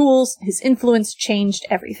and the tools, his influence changed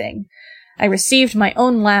everything. I received my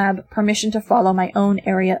own lab, permission to follow my own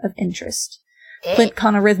area of interest.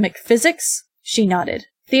 Clint-conorhythmic physics? She nodded.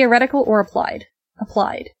 Theoretical or applied?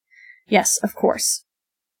 Applied. Yes, of course.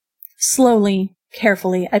 Slowly,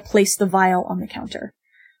 carefully, I placed the vial on the counter.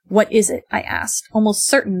 What is it? I asked, almost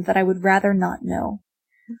certain that I would rather not know.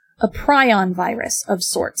 A prion virus of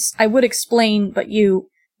sorts. I would explain, but you...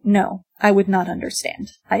 No, I would not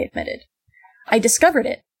understand, I admitted. I discovered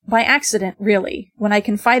it. By accident, really. When I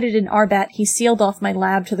confided in Arbat, he sealed off my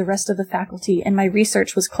lab to the rest of the faculty, and my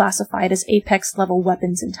research was classified as Apex-level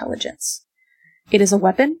weapons intelligence. It is a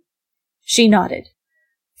weapon? She nodded.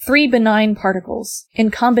 3 benign particles.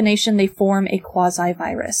 In combination, they form a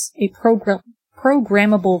quasi-virus, a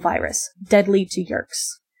programmable virus, deadly to Yeerks.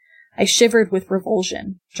 I shivered with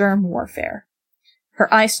revulsion. Germ warfare.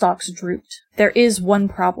 Her eye stalks drooped. There is one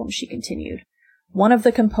problem, she continued. One of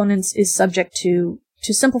the components is subject to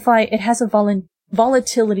simplify, it has a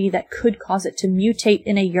volatility that could cause it to mutate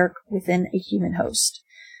in a Yeerk within a human host.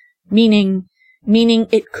 Meaning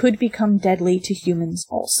it could become deadly to humans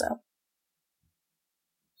also.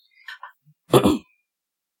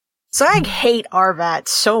 So I hate Arbat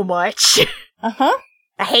so much. Uh-huh.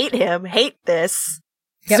 I hate him, hate this.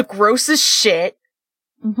 Yep. It's the grossest shit.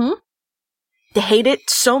 Mm-hmm. I hate it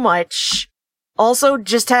so much. Also,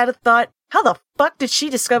 just had a thought, how the fuck did she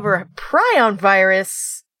discover a prion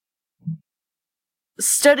virus?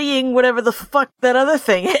 Studying whatever the fuck that other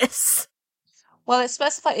thing is. Well, it's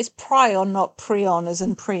specified it's prion, not prion, as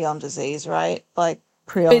in prion disease, right? Like,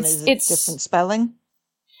 prion is a different spelling.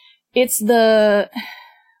 It's the...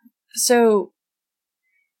 So,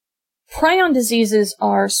 prion diseases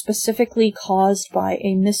are specifically caused by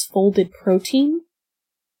a misfolded protein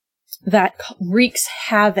that wreaks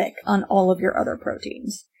havoc on all of your other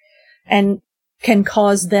proteins and can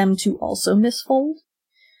cause them to also misfold,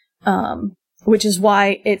 which is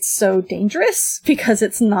why it's so dangerous, because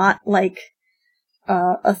it's not like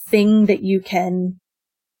a thing that you can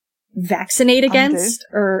vaccinate against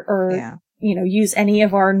or use any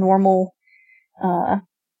of our normal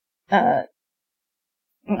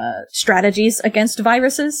strategies against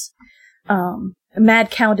viruses. Mad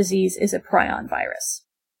cow disease is a prion virus.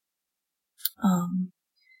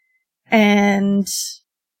 And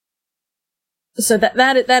so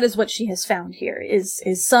that is what she has found here, is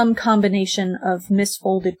some combination of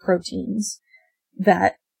misfolded proteins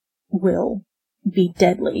that will be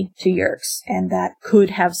deadly to Yeerks, and that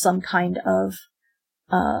could have some kind of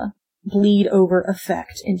bleed over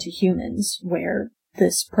effect into humans, where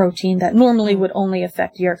this protein that normally would only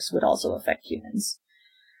affect Yeerks would also affect humans.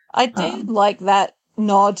 I do like that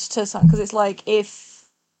nod to something, because it's like, if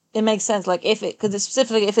it makes sense, like because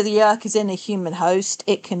specifically if the Yeerk is in a human host,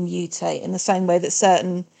 it can mutate in the same way that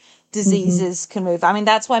certain diseases can move. I mean,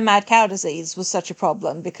 that's why mad cow disease was such a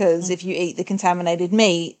problem, because if you eat the contaminated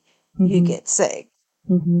meat, you get sick.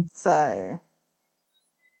 So,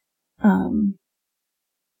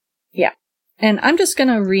 yeah. And I'm just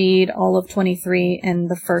gonna read all of 23 and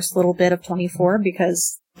the first little bit of 24,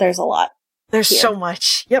 because there's a lot. There's so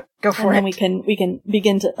much. Yep, go for it. And then we can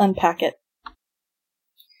begin to unpack it.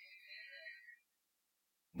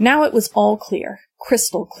 Now it was all clear,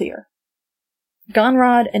 crystal clear.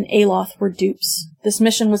 Gonrod and Aloth were dupes. This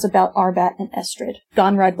mission was about Arbat and Estrid.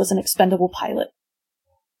 Gonrod was an expendable pilot.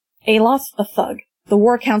 Aloth, a thug. The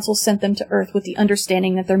War Council sent them to Earth with the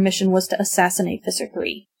understanding that their mission was to assassinate Visser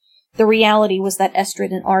III. The reality was that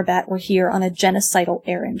Estrid and Arbat were here on a genocidal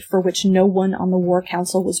errand for which no one on the War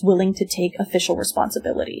Council was willing to take official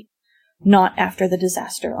responsibility. Not after the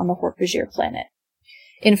disaster on the Hork-Bajir planet.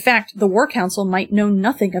 In fact, the War Council might know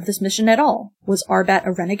nothing of this mission at all. Was Arbat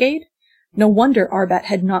a renegade? No wonder Arbat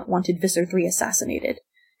had not wanted Visser III assassinated.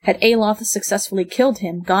 Had Aloth successfully killed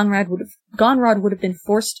him, Gonrod would have been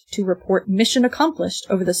forced to report mission accomplished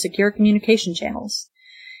over the secure communication channels.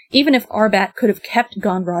 Even if Arbat could have kept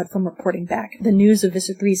Gonrod from reporting back, the news of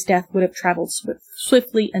Visser III's death would have traveled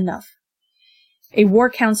swiftly enough. A War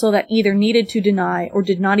Council that either needed to deny or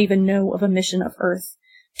did not even know of a mission of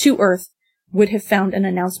to Earth would have found an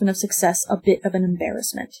announcement of success a bit of an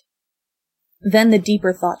embarrassment. Then the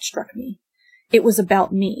deeper thought struck me. It was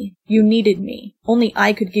about me. You needed me. Only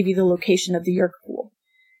I could give you the location of the Yeerk pool.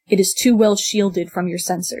 It is too well shielded from your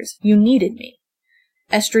sensors. You needed me.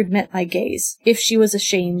 Estrid met my gaze. If she was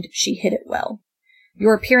ashamed, she hid it well.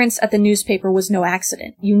 Your appearance at the newspaper was no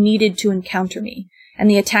accident. You needed to encounter me. And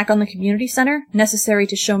the attack on the community center, necessary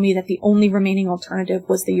to show me that the only remaining alternative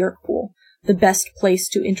was the Yeerk pool, the best place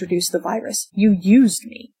to introduce the virus. You used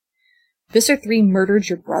me. Visser 3 murdered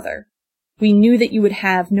your brother. We knew that you would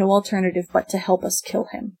have no alternative but to help us kill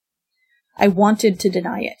him. I wanted to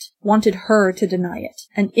deny it, wanted her to deny it,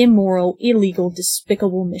 an immoral, illegal,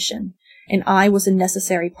 despicable mission, and I was a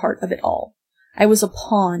necessary part of it all. I was a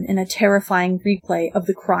pawn in a terrifying replay of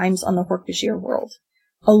the crimes on the Hork-Bajir world.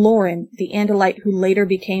 Aloran, the Andalite who later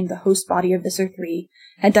became the host body of Visser 3,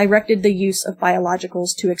 had directed the use of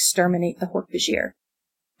biologicals to exterminate the Hork-Bajir.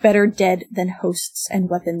 Better dead than hosts and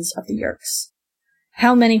weapons of the Yeerks.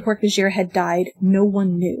 How many Hork-Bajir had died, no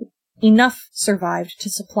one knew. Enough survived to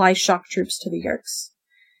supply shock troops to the Yeerks.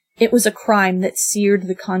 It was a crime that seared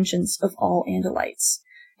the conscience of all Andalites.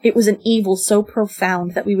 It was an evil so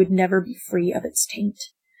profound that we would never be free of its taint.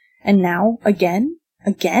 And now, again?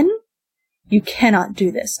 Again? You cannot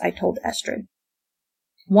do this, I told Estrid.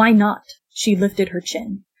 Why not? She lifted her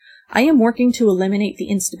chin. I am working to eliminate the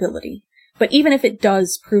instability, but even if it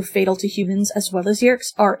does prove fatal to humans as well as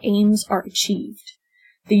Yeerks, our aims are achieved.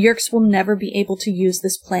 The Yeerks will never be able to use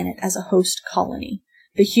this planet as a host colony.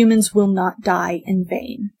 The humans will not die in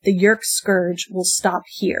vain. The Yeerk scourge will stop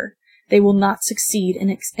here. They will not succeed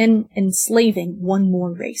in enslaving one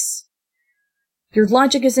more race. Your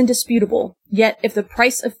logic is indisputable, yet if the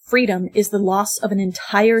price of freedom is the loss of an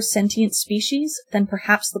entire sentient species, then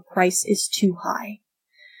perhaps the price is too high.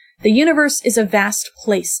 The universe is a vast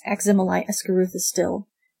place, Aximili Esgaruth is still.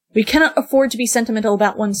 We cannot afford to be sentimental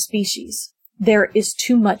about one species. There is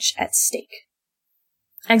too much at stake.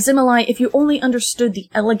 Aximili, if you only understood the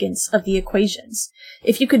elegance of the equations,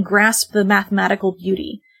 if you could grasp the mathematical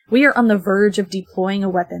beauty, we are on the verge of deploying a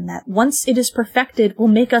weapon that, once it is perfected, will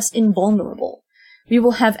make us invulnerable. We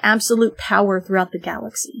will have absolute power throughout the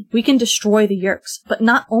galaxy. We can destroy the Yeerks, but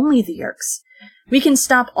not only the Yeerks. We can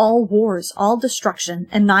stop all wars, all destruction,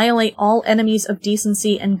 annihilate all enemies of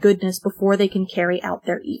decency and goodness before they can carry out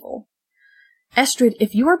their evil. Estrid,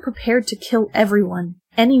 if you are prepared to kill everyone,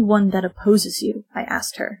 anyone that opposes you, I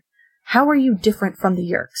asked her, how are you different from the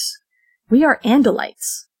Yeerks? We are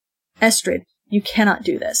Andalites. Estrid, you cannot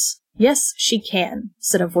do this. Yes, she can,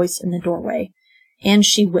 said a voice in the doorway. And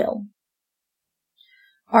she will.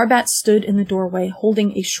 Arbat stood in the doorway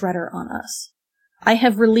holding a shredder on us. I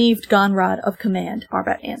have relieved Gonrod of command,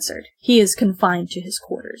 Arbat answered. He is confined to his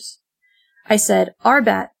quarters. I said,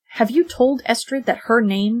 Arbat, have you told Estrid that her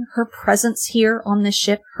name, her presence here on this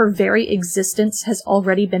ship, her very existence has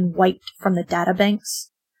already been wiped from the databanks?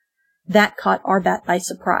 That caught Arbat by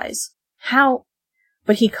surprise. How?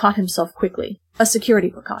 But he caught himself quickly. A security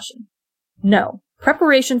precaution. No.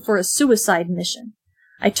 Preparation for a suicide mission.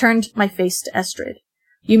 I turned my face to Estrid.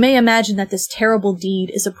 You may imagine that this terrible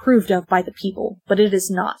deed is approved of by the people, but it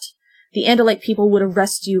is not. The Andalite people would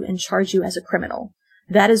arrest you and charge you as a criminal.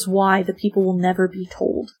 That is why the people will never be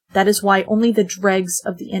told. That is why only the dregs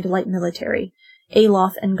of the Andalite military,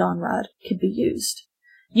 Aloth and Gonrod, could be used.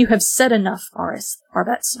 You have said enough, Aris,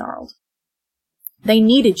 Arbat snarled. They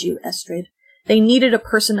needed you, Estrid. They needed a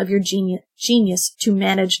person of your genius to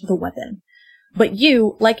manage the weapon. But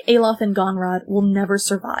you, like Aloth and Gonrod, will never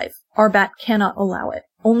survive. Arbat cannot allow it.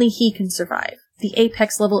 Only he can survive. The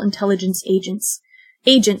Apex-level intelligence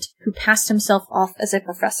agent who passed himself off as a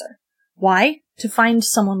professor. Why? To find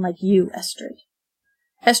someone like you, Estrid.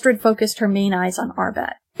 Estrid focused her main eyes on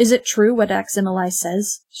Arbat. Is it true what Aximili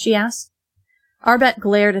says? She asked. Arbat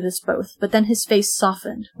glared at us both, but then his face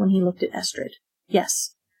softened when he looked at Estrid.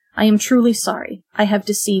 Yes. I am truly sorry. I have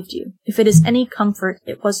deceived you. If it is any comfort,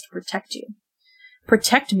 it was to protect you.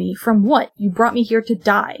 Protect me from what? You brought me here to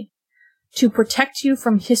die. To protect you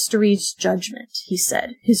from history's judgment, he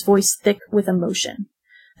said, his voice thick with emotion.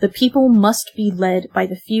 The people must be led by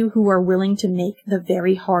the few who are willing to make the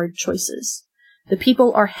very hard choices. The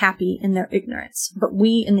people are happy in their ignorance, but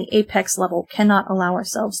we in the Apex level cannot allow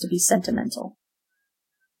ourselves to be sentimental.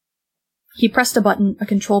 He pressed a button, a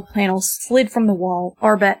control panel slid from the wall,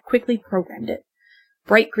 Arbat quickly programmed it.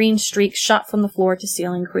 Bright green streaks shot from the floor to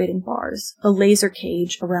ceiling, creating bars, a laser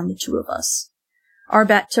cage around the two of us.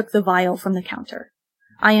 Arbat took the vial from the counter.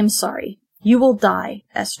 I am sorry. You will die,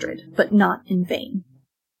 Estrid, but not in vain.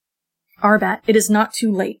 Arbat, it is not too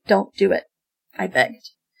late. Don't do it, I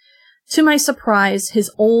begged. To my surprise, his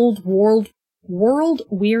old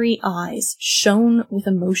world-weary eyes shone with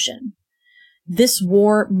emotion. This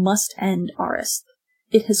war must end, Aristh.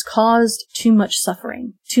 It has caused too much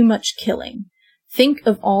suffering, too much killing. Think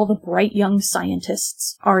of all the bright young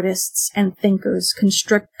scientists, artists, and thinkers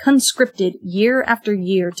conscripted year after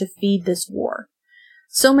year to feed this war.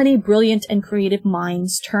 So many brilliant and creative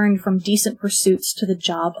minds turned from decent pursuits to the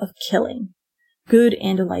job of killing. Good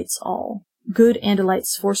Andalites all. Good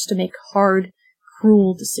Andalites forced to make hard,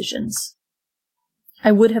 cruel decisions.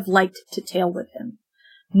 I would have liked to tail with him.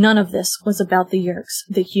 None of this was about the Yeerks,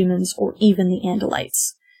 the humans, or even the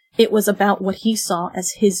Andalites. It was about what he saw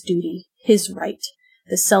as his duty, his right,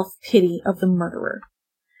 the self-pity of the murderer.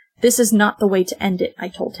 This is not the way to end it, I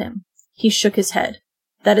told him. He shook his head.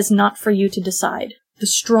 That is not for you to decide. The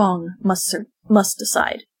strong must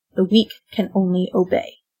decide. The weak can only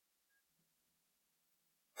obey.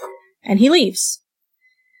 And he leaves.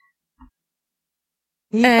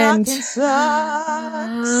 He And fucking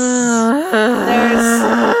sucks.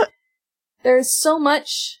 There's so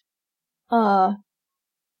much,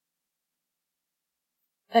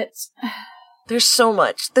 it's, There's so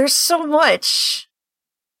much. There's so much.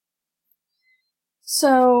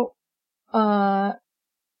 So,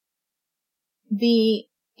 the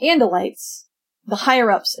Andalites, the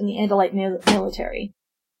higher-ups in the Andalite military,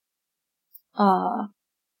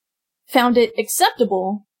 found it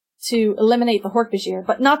acceptable to eliminate the Hork-Bajir,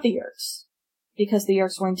 but not the Yeerks, because the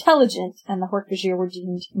Yeerks were intelligent, and the Hork-Bajir were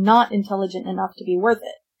deemed not intelligent enough to be worth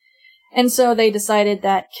it. And so they decided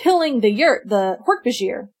that killing the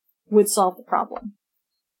Hork-Bajir would solve the problem.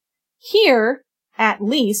 Here, at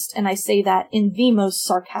least, and I say that in the most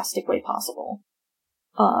sarcastic way possible,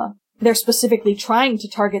 they're specifically trying to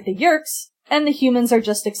target the Yeerks, and the humans are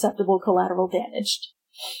just acceptable collateral damaged.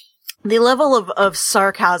 The level of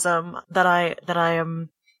sarcasm that I am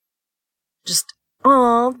just,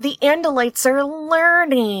 the Andalites are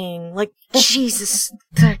learning. Like, Jesus,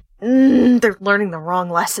 they're learning the wrong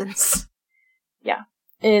lessons. Yeah.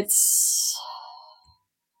 There's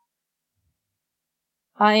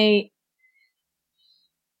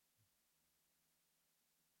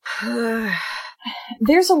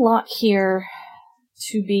a lot here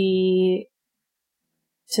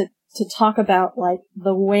to talk about, like,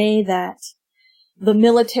 the way that the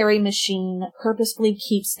military machine purposefully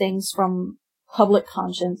keeps things from public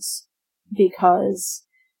conscience because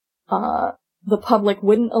the public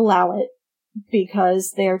wouldn't allow it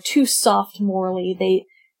because they're too soft morally.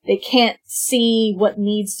 They can't see what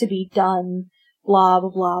needs to be done, blah, blah,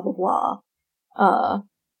 blah, blah, blah.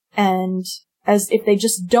 And as if they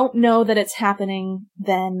just don't know that it's happening,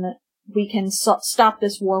 then we can stop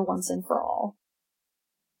this war once and for all.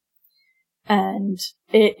 And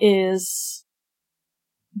it is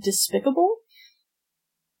despicable.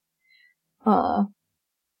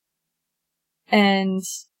 And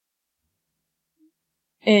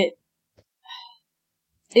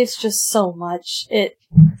it's just so much.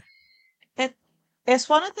 It's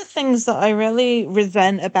one of the things that I really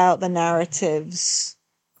resent about the narratives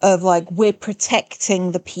of, like, we're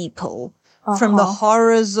protecting the people from the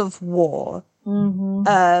horrors of war.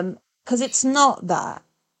 Mm-hmm. 'Cause it's not that.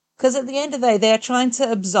 'Cause at the end of the day, they're trying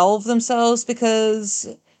to absolve themselves because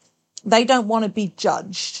they don't want to be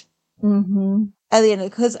judged. Mm-hmm. At the end,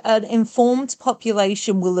 because an informed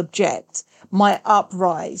population will object, might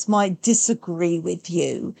uprise, might disagree with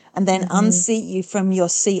you, and then unseat you from your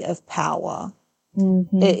seat of power.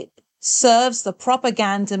 Mm-hmm. It serves the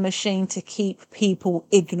propaganda machine to keep people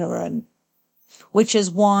ignorant, which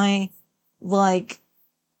is why, like,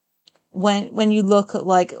 when you look at,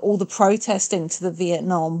 like, all the protesting to the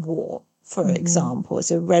Vietnam War, for example,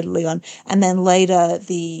 so readily on, and then later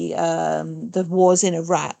the wars in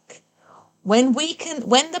Iraq, when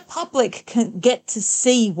the public can get to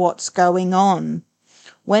see what's going on,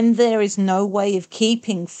 when there is no way of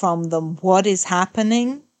keeping from them what is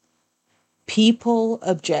happening, people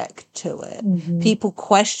object to it. People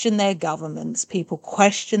question their governments. People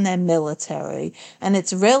question their military. And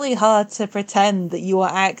it's really hard to pretend that you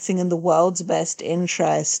are acting in the world's best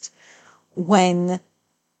interest when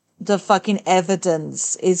the fucking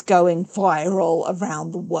evidence is going viral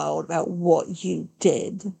around the world about what you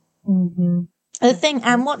did. The thing,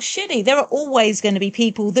 and what's shitty, there are always going to be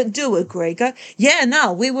people that do agree, go, yeah,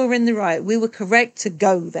 no, we were in the right, we were correct to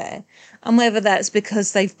go there. And whether that's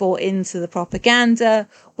because they've bought into the propaganda,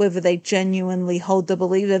 whether they genuinely hold the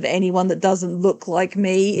belief that anyone that doesn't look like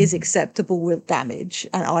me is acceptable with damage,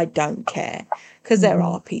 and I don't care, because there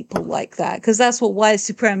are people like that, because that's what white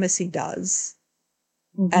supremacy does.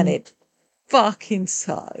 And it fucking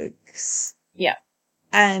sucks. Yeah.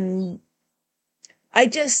 And I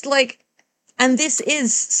just, like, and this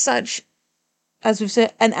is such as we've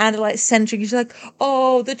said, an Andalite centric. She's like,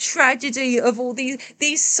 oh, the tragedy of all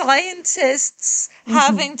these scientists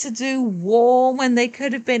having to do war when they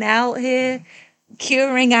could have been out here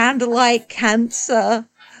curing Andalite cancer.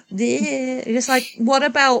 Yeah. Just like, what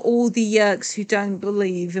about all the Yeerks who don't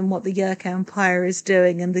believe in what the Yeerk Empire is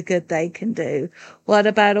doing and the good they can do? What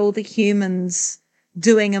about all the humans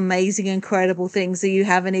doing amazing, incredible things that you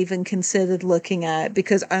haven't even considered looking at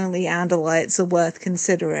because only Andalites are worth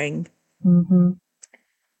considering? Mm-hmm.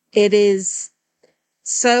 It is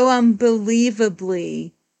so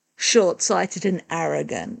unbelievably short-sighted and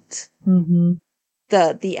arrogant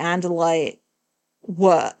that the Andalites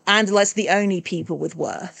are the only people with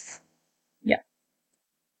worth. Yeah.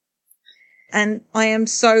 And I am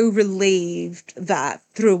so relieved that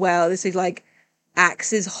throughout this is like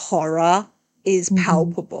Axe's horror is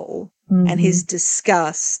palpable and his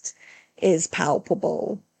disgust is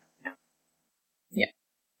palpable. Yeah.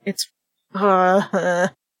 It's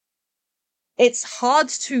hard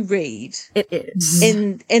to read. It is.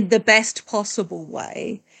 In the best possible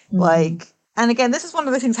way. Like, and again, this is one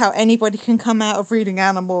of the things how anybody can come out of reading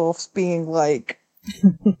Animorphs being like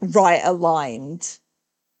right aligned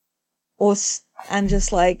and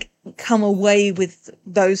just like come away with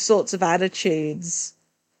those sorts of attitudes.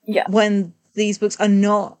 Yeah. When these books are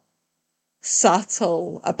not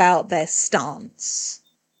subtle about their stance.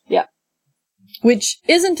 Yeah. Which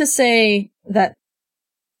isn't to say that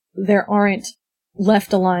there aren't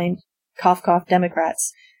left-aligned cough cough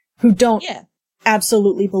Democrats who don't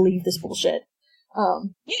absolutely believe this bullshit.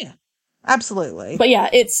 Yeah, absolutely. But yeah,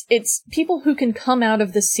 it's people who can come out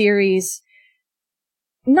of the series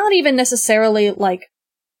not even necessarily like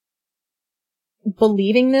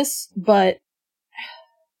believing this, but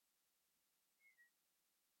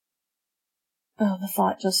the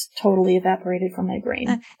thought just totally evaporated from my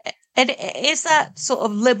brain. It is that sort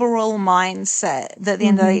of liberal mindset that at the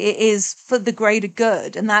end of the day, it is for the greater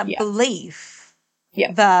good, and that belief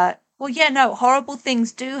that, well, yeah, no, horrible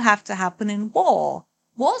things do have to happen in war.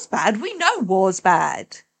 War's bad. We know war's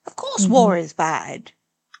bad. Of course war is bad.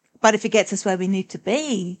 But if it gets us where we need to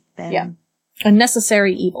be, then... Yeah. A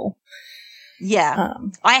necessary evil. Yeah.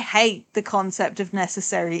 I hate the concept of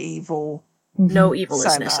necessary evil. No evil so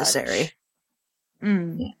is necessary.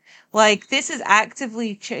 Yeah. Like, this is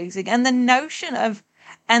actively choosing. And the notion of...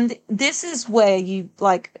 And this is where you,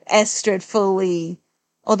 like, Estrid fully...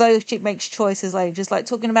 Although she makes choices, like, just, like,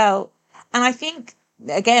 talking about... And I think,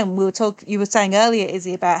 again, you were saying earlier,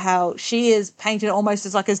 Izzy, about how she is painted almost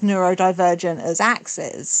as, like, as neurodivergent as Axe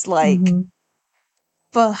is. Like,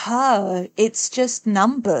 for her, it's just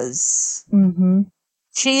numbers.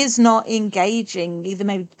 She is not engaging, either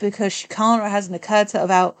maybe because she can't or it hasn't occurred to her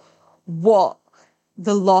about what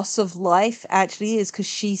the loss of life actually is, because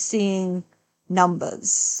she's seeing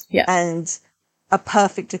numbers and a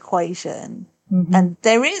perfect equation. And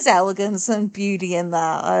there is elegance and beauty in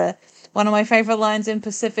that. One of my favorite lines in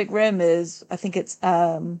Pacific Rim is, I think it's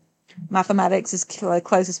mathematics is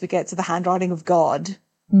close as we get to the handwriting of God.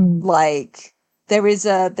 Like, there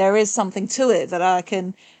is something to it that I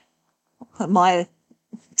can, my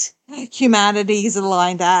humanities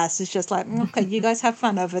aligned ass is just like, okay, you guys have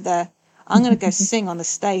fun over there. I'm going to go sing on a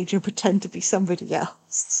stage and pretend to be somebody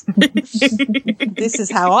else. This is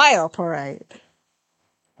how I operate.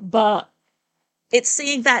 But it's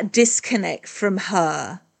seeing that disconnect from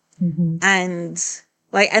her and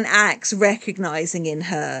like an Axe recognizing in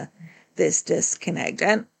her this disconnect.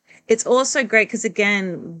 And it's also great because,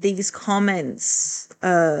 again, these comments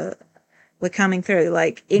were coming through,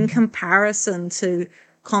 like, in comparison to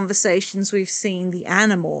conversations we've seen the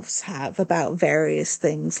Animorphs have about various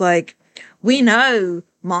things. Like, we know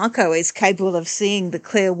Marco is capable of seeing the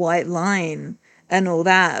clear white line and all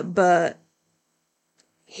that, but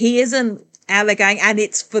he isn't going, and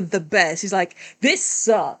it's for the best. He's like, this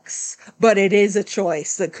sucks, but it is a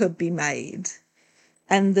choice that could be made.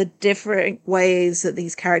 And the different ways that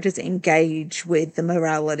these characters engage with the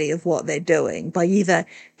morality of what they're doing by either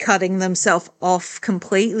cutting themselves off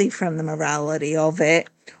completely from the morality of it,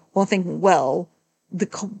 or thinking, well, the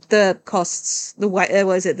costs, the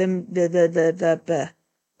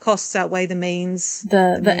costs outweigh the means.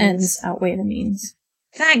 The ends outweigh the means.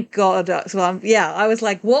 Thank God. So I was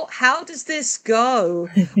like, what? How does this go?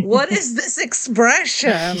 What is this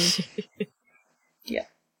expression? Yeah.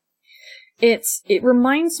 It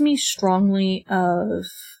reminds me strongly of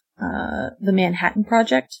the Manhattan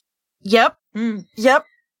Project. Yep. Yep.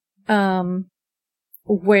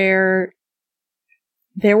 Where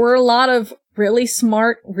there were a lot of really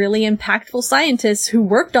smart, really impactful scientists who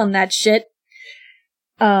worked on that shit.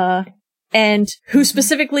 and who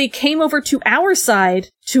specifically came over to our side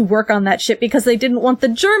to work on that ship because they didn't want the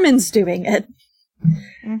Germans doing it.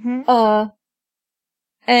 Mm-hmm.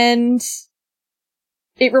 And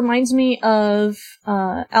it reminds me of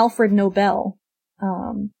Alfred Nobel,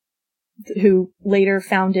 who later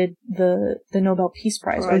founded the Nobel Peace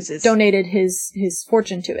Prize, or donated his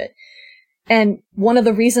fortune to it. And one of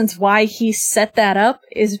the reasons why he set that up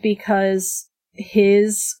is because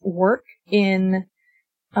his work in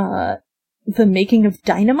the making of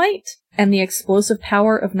dynamite and the explosive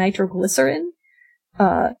power of nitroglycerin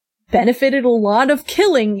benefited a lot of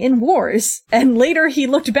killing in wars. And later he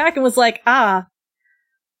looked back and was like, yeah,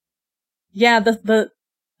 the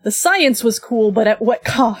science was cool, but at what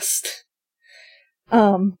cost?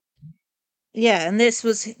 Yeah, and this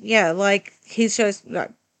was, like, he shows,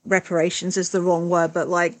 like, reparations is the wrong word, but,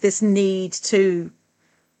 like, this need to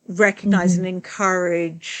recognize and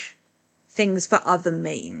encourage things for other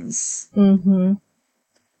means.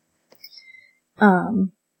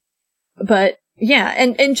 But, yeah,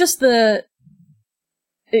 and just the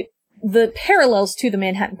parallels to the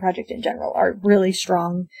Manhattan Project in general are really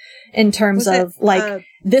strong in terms of,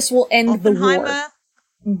 this will end the war.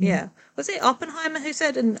 Yeah. Was it Oppenheimer who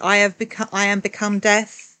said, and I am become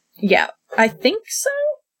death? Yeah, I think so.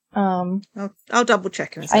 I'll double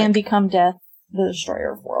check in a sec. I am become death, the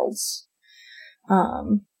destroyer of worlds.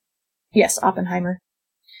 Yes, Oppenheimer.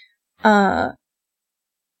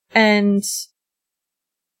 And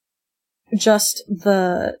just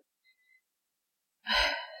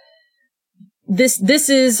this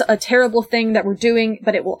is a terrible thing that we're doing,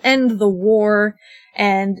 but it will end the war,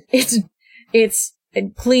 and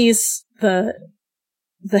and please, the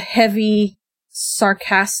heavy,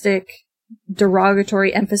 sarcastic,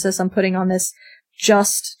 derogatory emphasis I'm putting on this,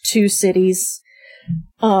 just 2 cities.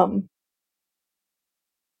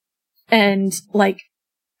 And, like,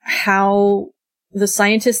 how the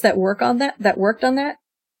scientists that worked on that,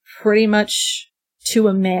 pretty much to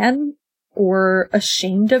a man, or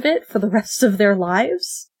ashamed of it for the rest of their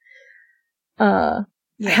lives.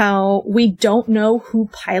 How we don't know who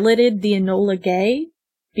piloted the Enola Gay,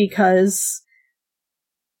 because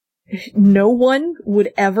no one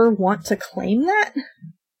would ever want to claim that.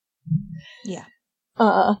 Yeah.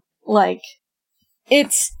 Like,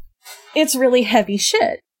 it's really heavy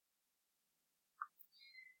shit.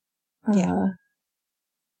 Yeah.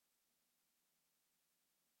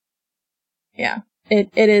 It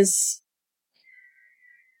is.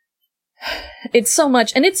 It's so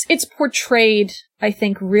much, and it's portrayed, I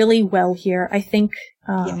think, really well here. I think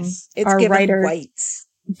our writer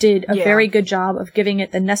did a very good job of giving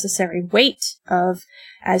it the necessary weight of,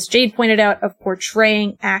 as Jade pointed out, of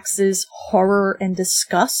portraying Axe's horror and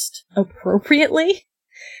disgust appropriately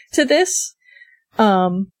to this.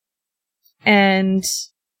 And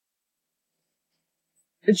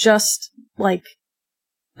just, like,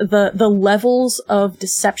 the levels of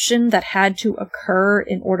deception that had to occur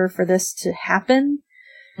in order for this to happen,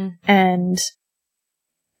 and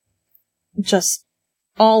just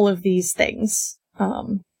all of these things.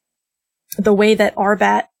 The way that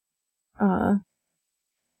Arbat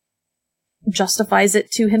justifies it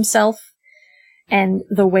to himself, and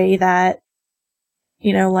the way that,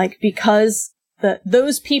 like, because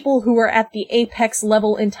those people who are at the apex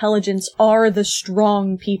level intelligence are the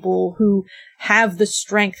strong people who have the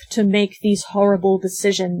strength to make these horrible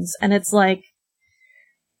decisions. And it's like,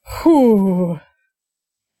 whew.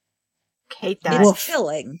 Hate that. It's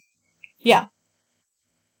chilling. Yeah.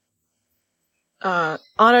 On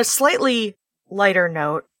a slightly lighter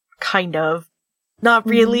note, kind of. Not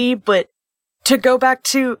really, but to go back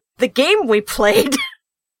to the game we played.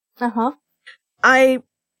 I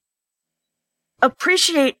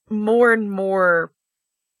appreciate more and more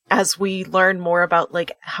as we learn more about,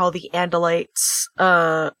 like, how the Andalites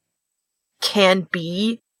can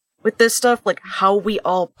be with this stuff, like how we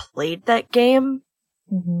all played that game,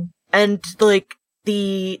 and like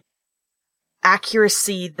the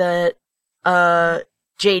accuracy that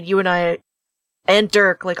Jade, you and I, and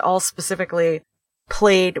Dirk, like, all specifically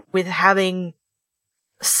played with having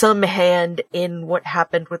some hand in what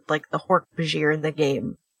happened with, like, the Hork-Bajir in the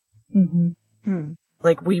game.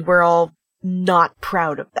 Like, we were all not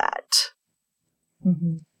proud of that.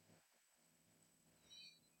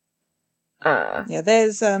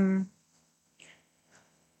 There's,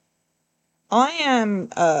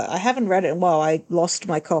 I haven't read it in a while. I lost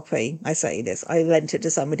my copy. I say this. I lent it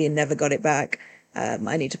to somebody and never got it back.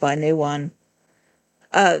 I need to buy a new one.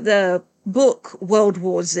 The book, World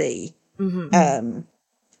War Z.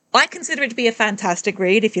 I consider it to be a fantastic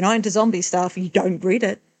read. If you're not into zombie stuff, you don't read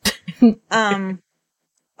it.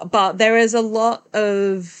 But there is a lot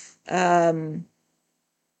of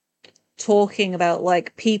talking about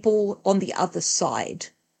like people on the other side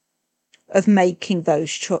of making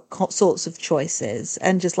those sorts of choices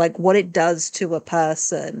and just like what it does to a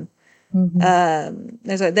person.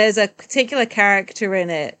 There's a particular character in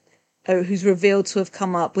it who's revealed to have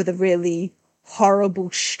come up with a really horrible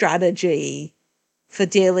strategy for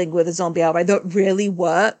dealing with a zombie outbreak that really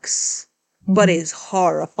works, but is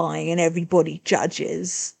horrifying, and everybody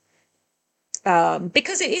judges.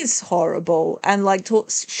 Because it is horrible, and like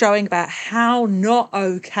showing about how not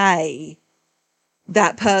okay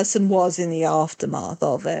that person was in the aftermath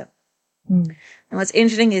of it. And what's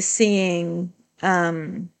interesting is seeing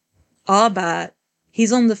Arbat.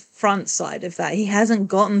 He's on the front side of that. He hasn't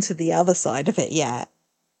gotten to the other side of it yet.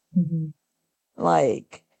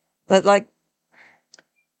 But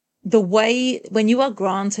the way when you are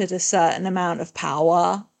granted a certain amount of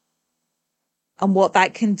power and what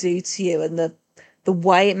that can do to you, and the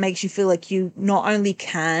way it makes you feel like you not only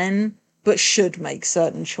can but should make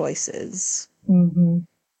certain choices.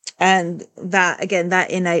 And that, again, that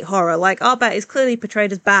innate horror, like Arbat is clearly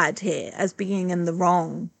portrayed as bad here, as being in the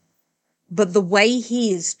wrong, but the way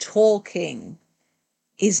he is talking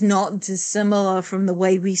is not dissimilar from the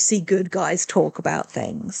way we see good guys talk about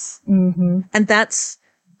things. And that's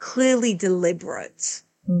clearly deliberate.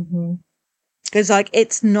 Because like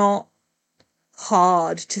it's not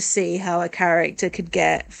hard to see how a character could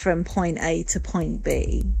get from point A to point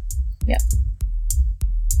B. Yeah.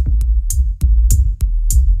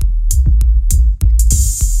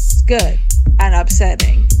 It's good and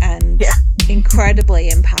upsetting and incredibly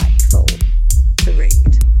impactful to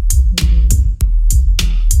read.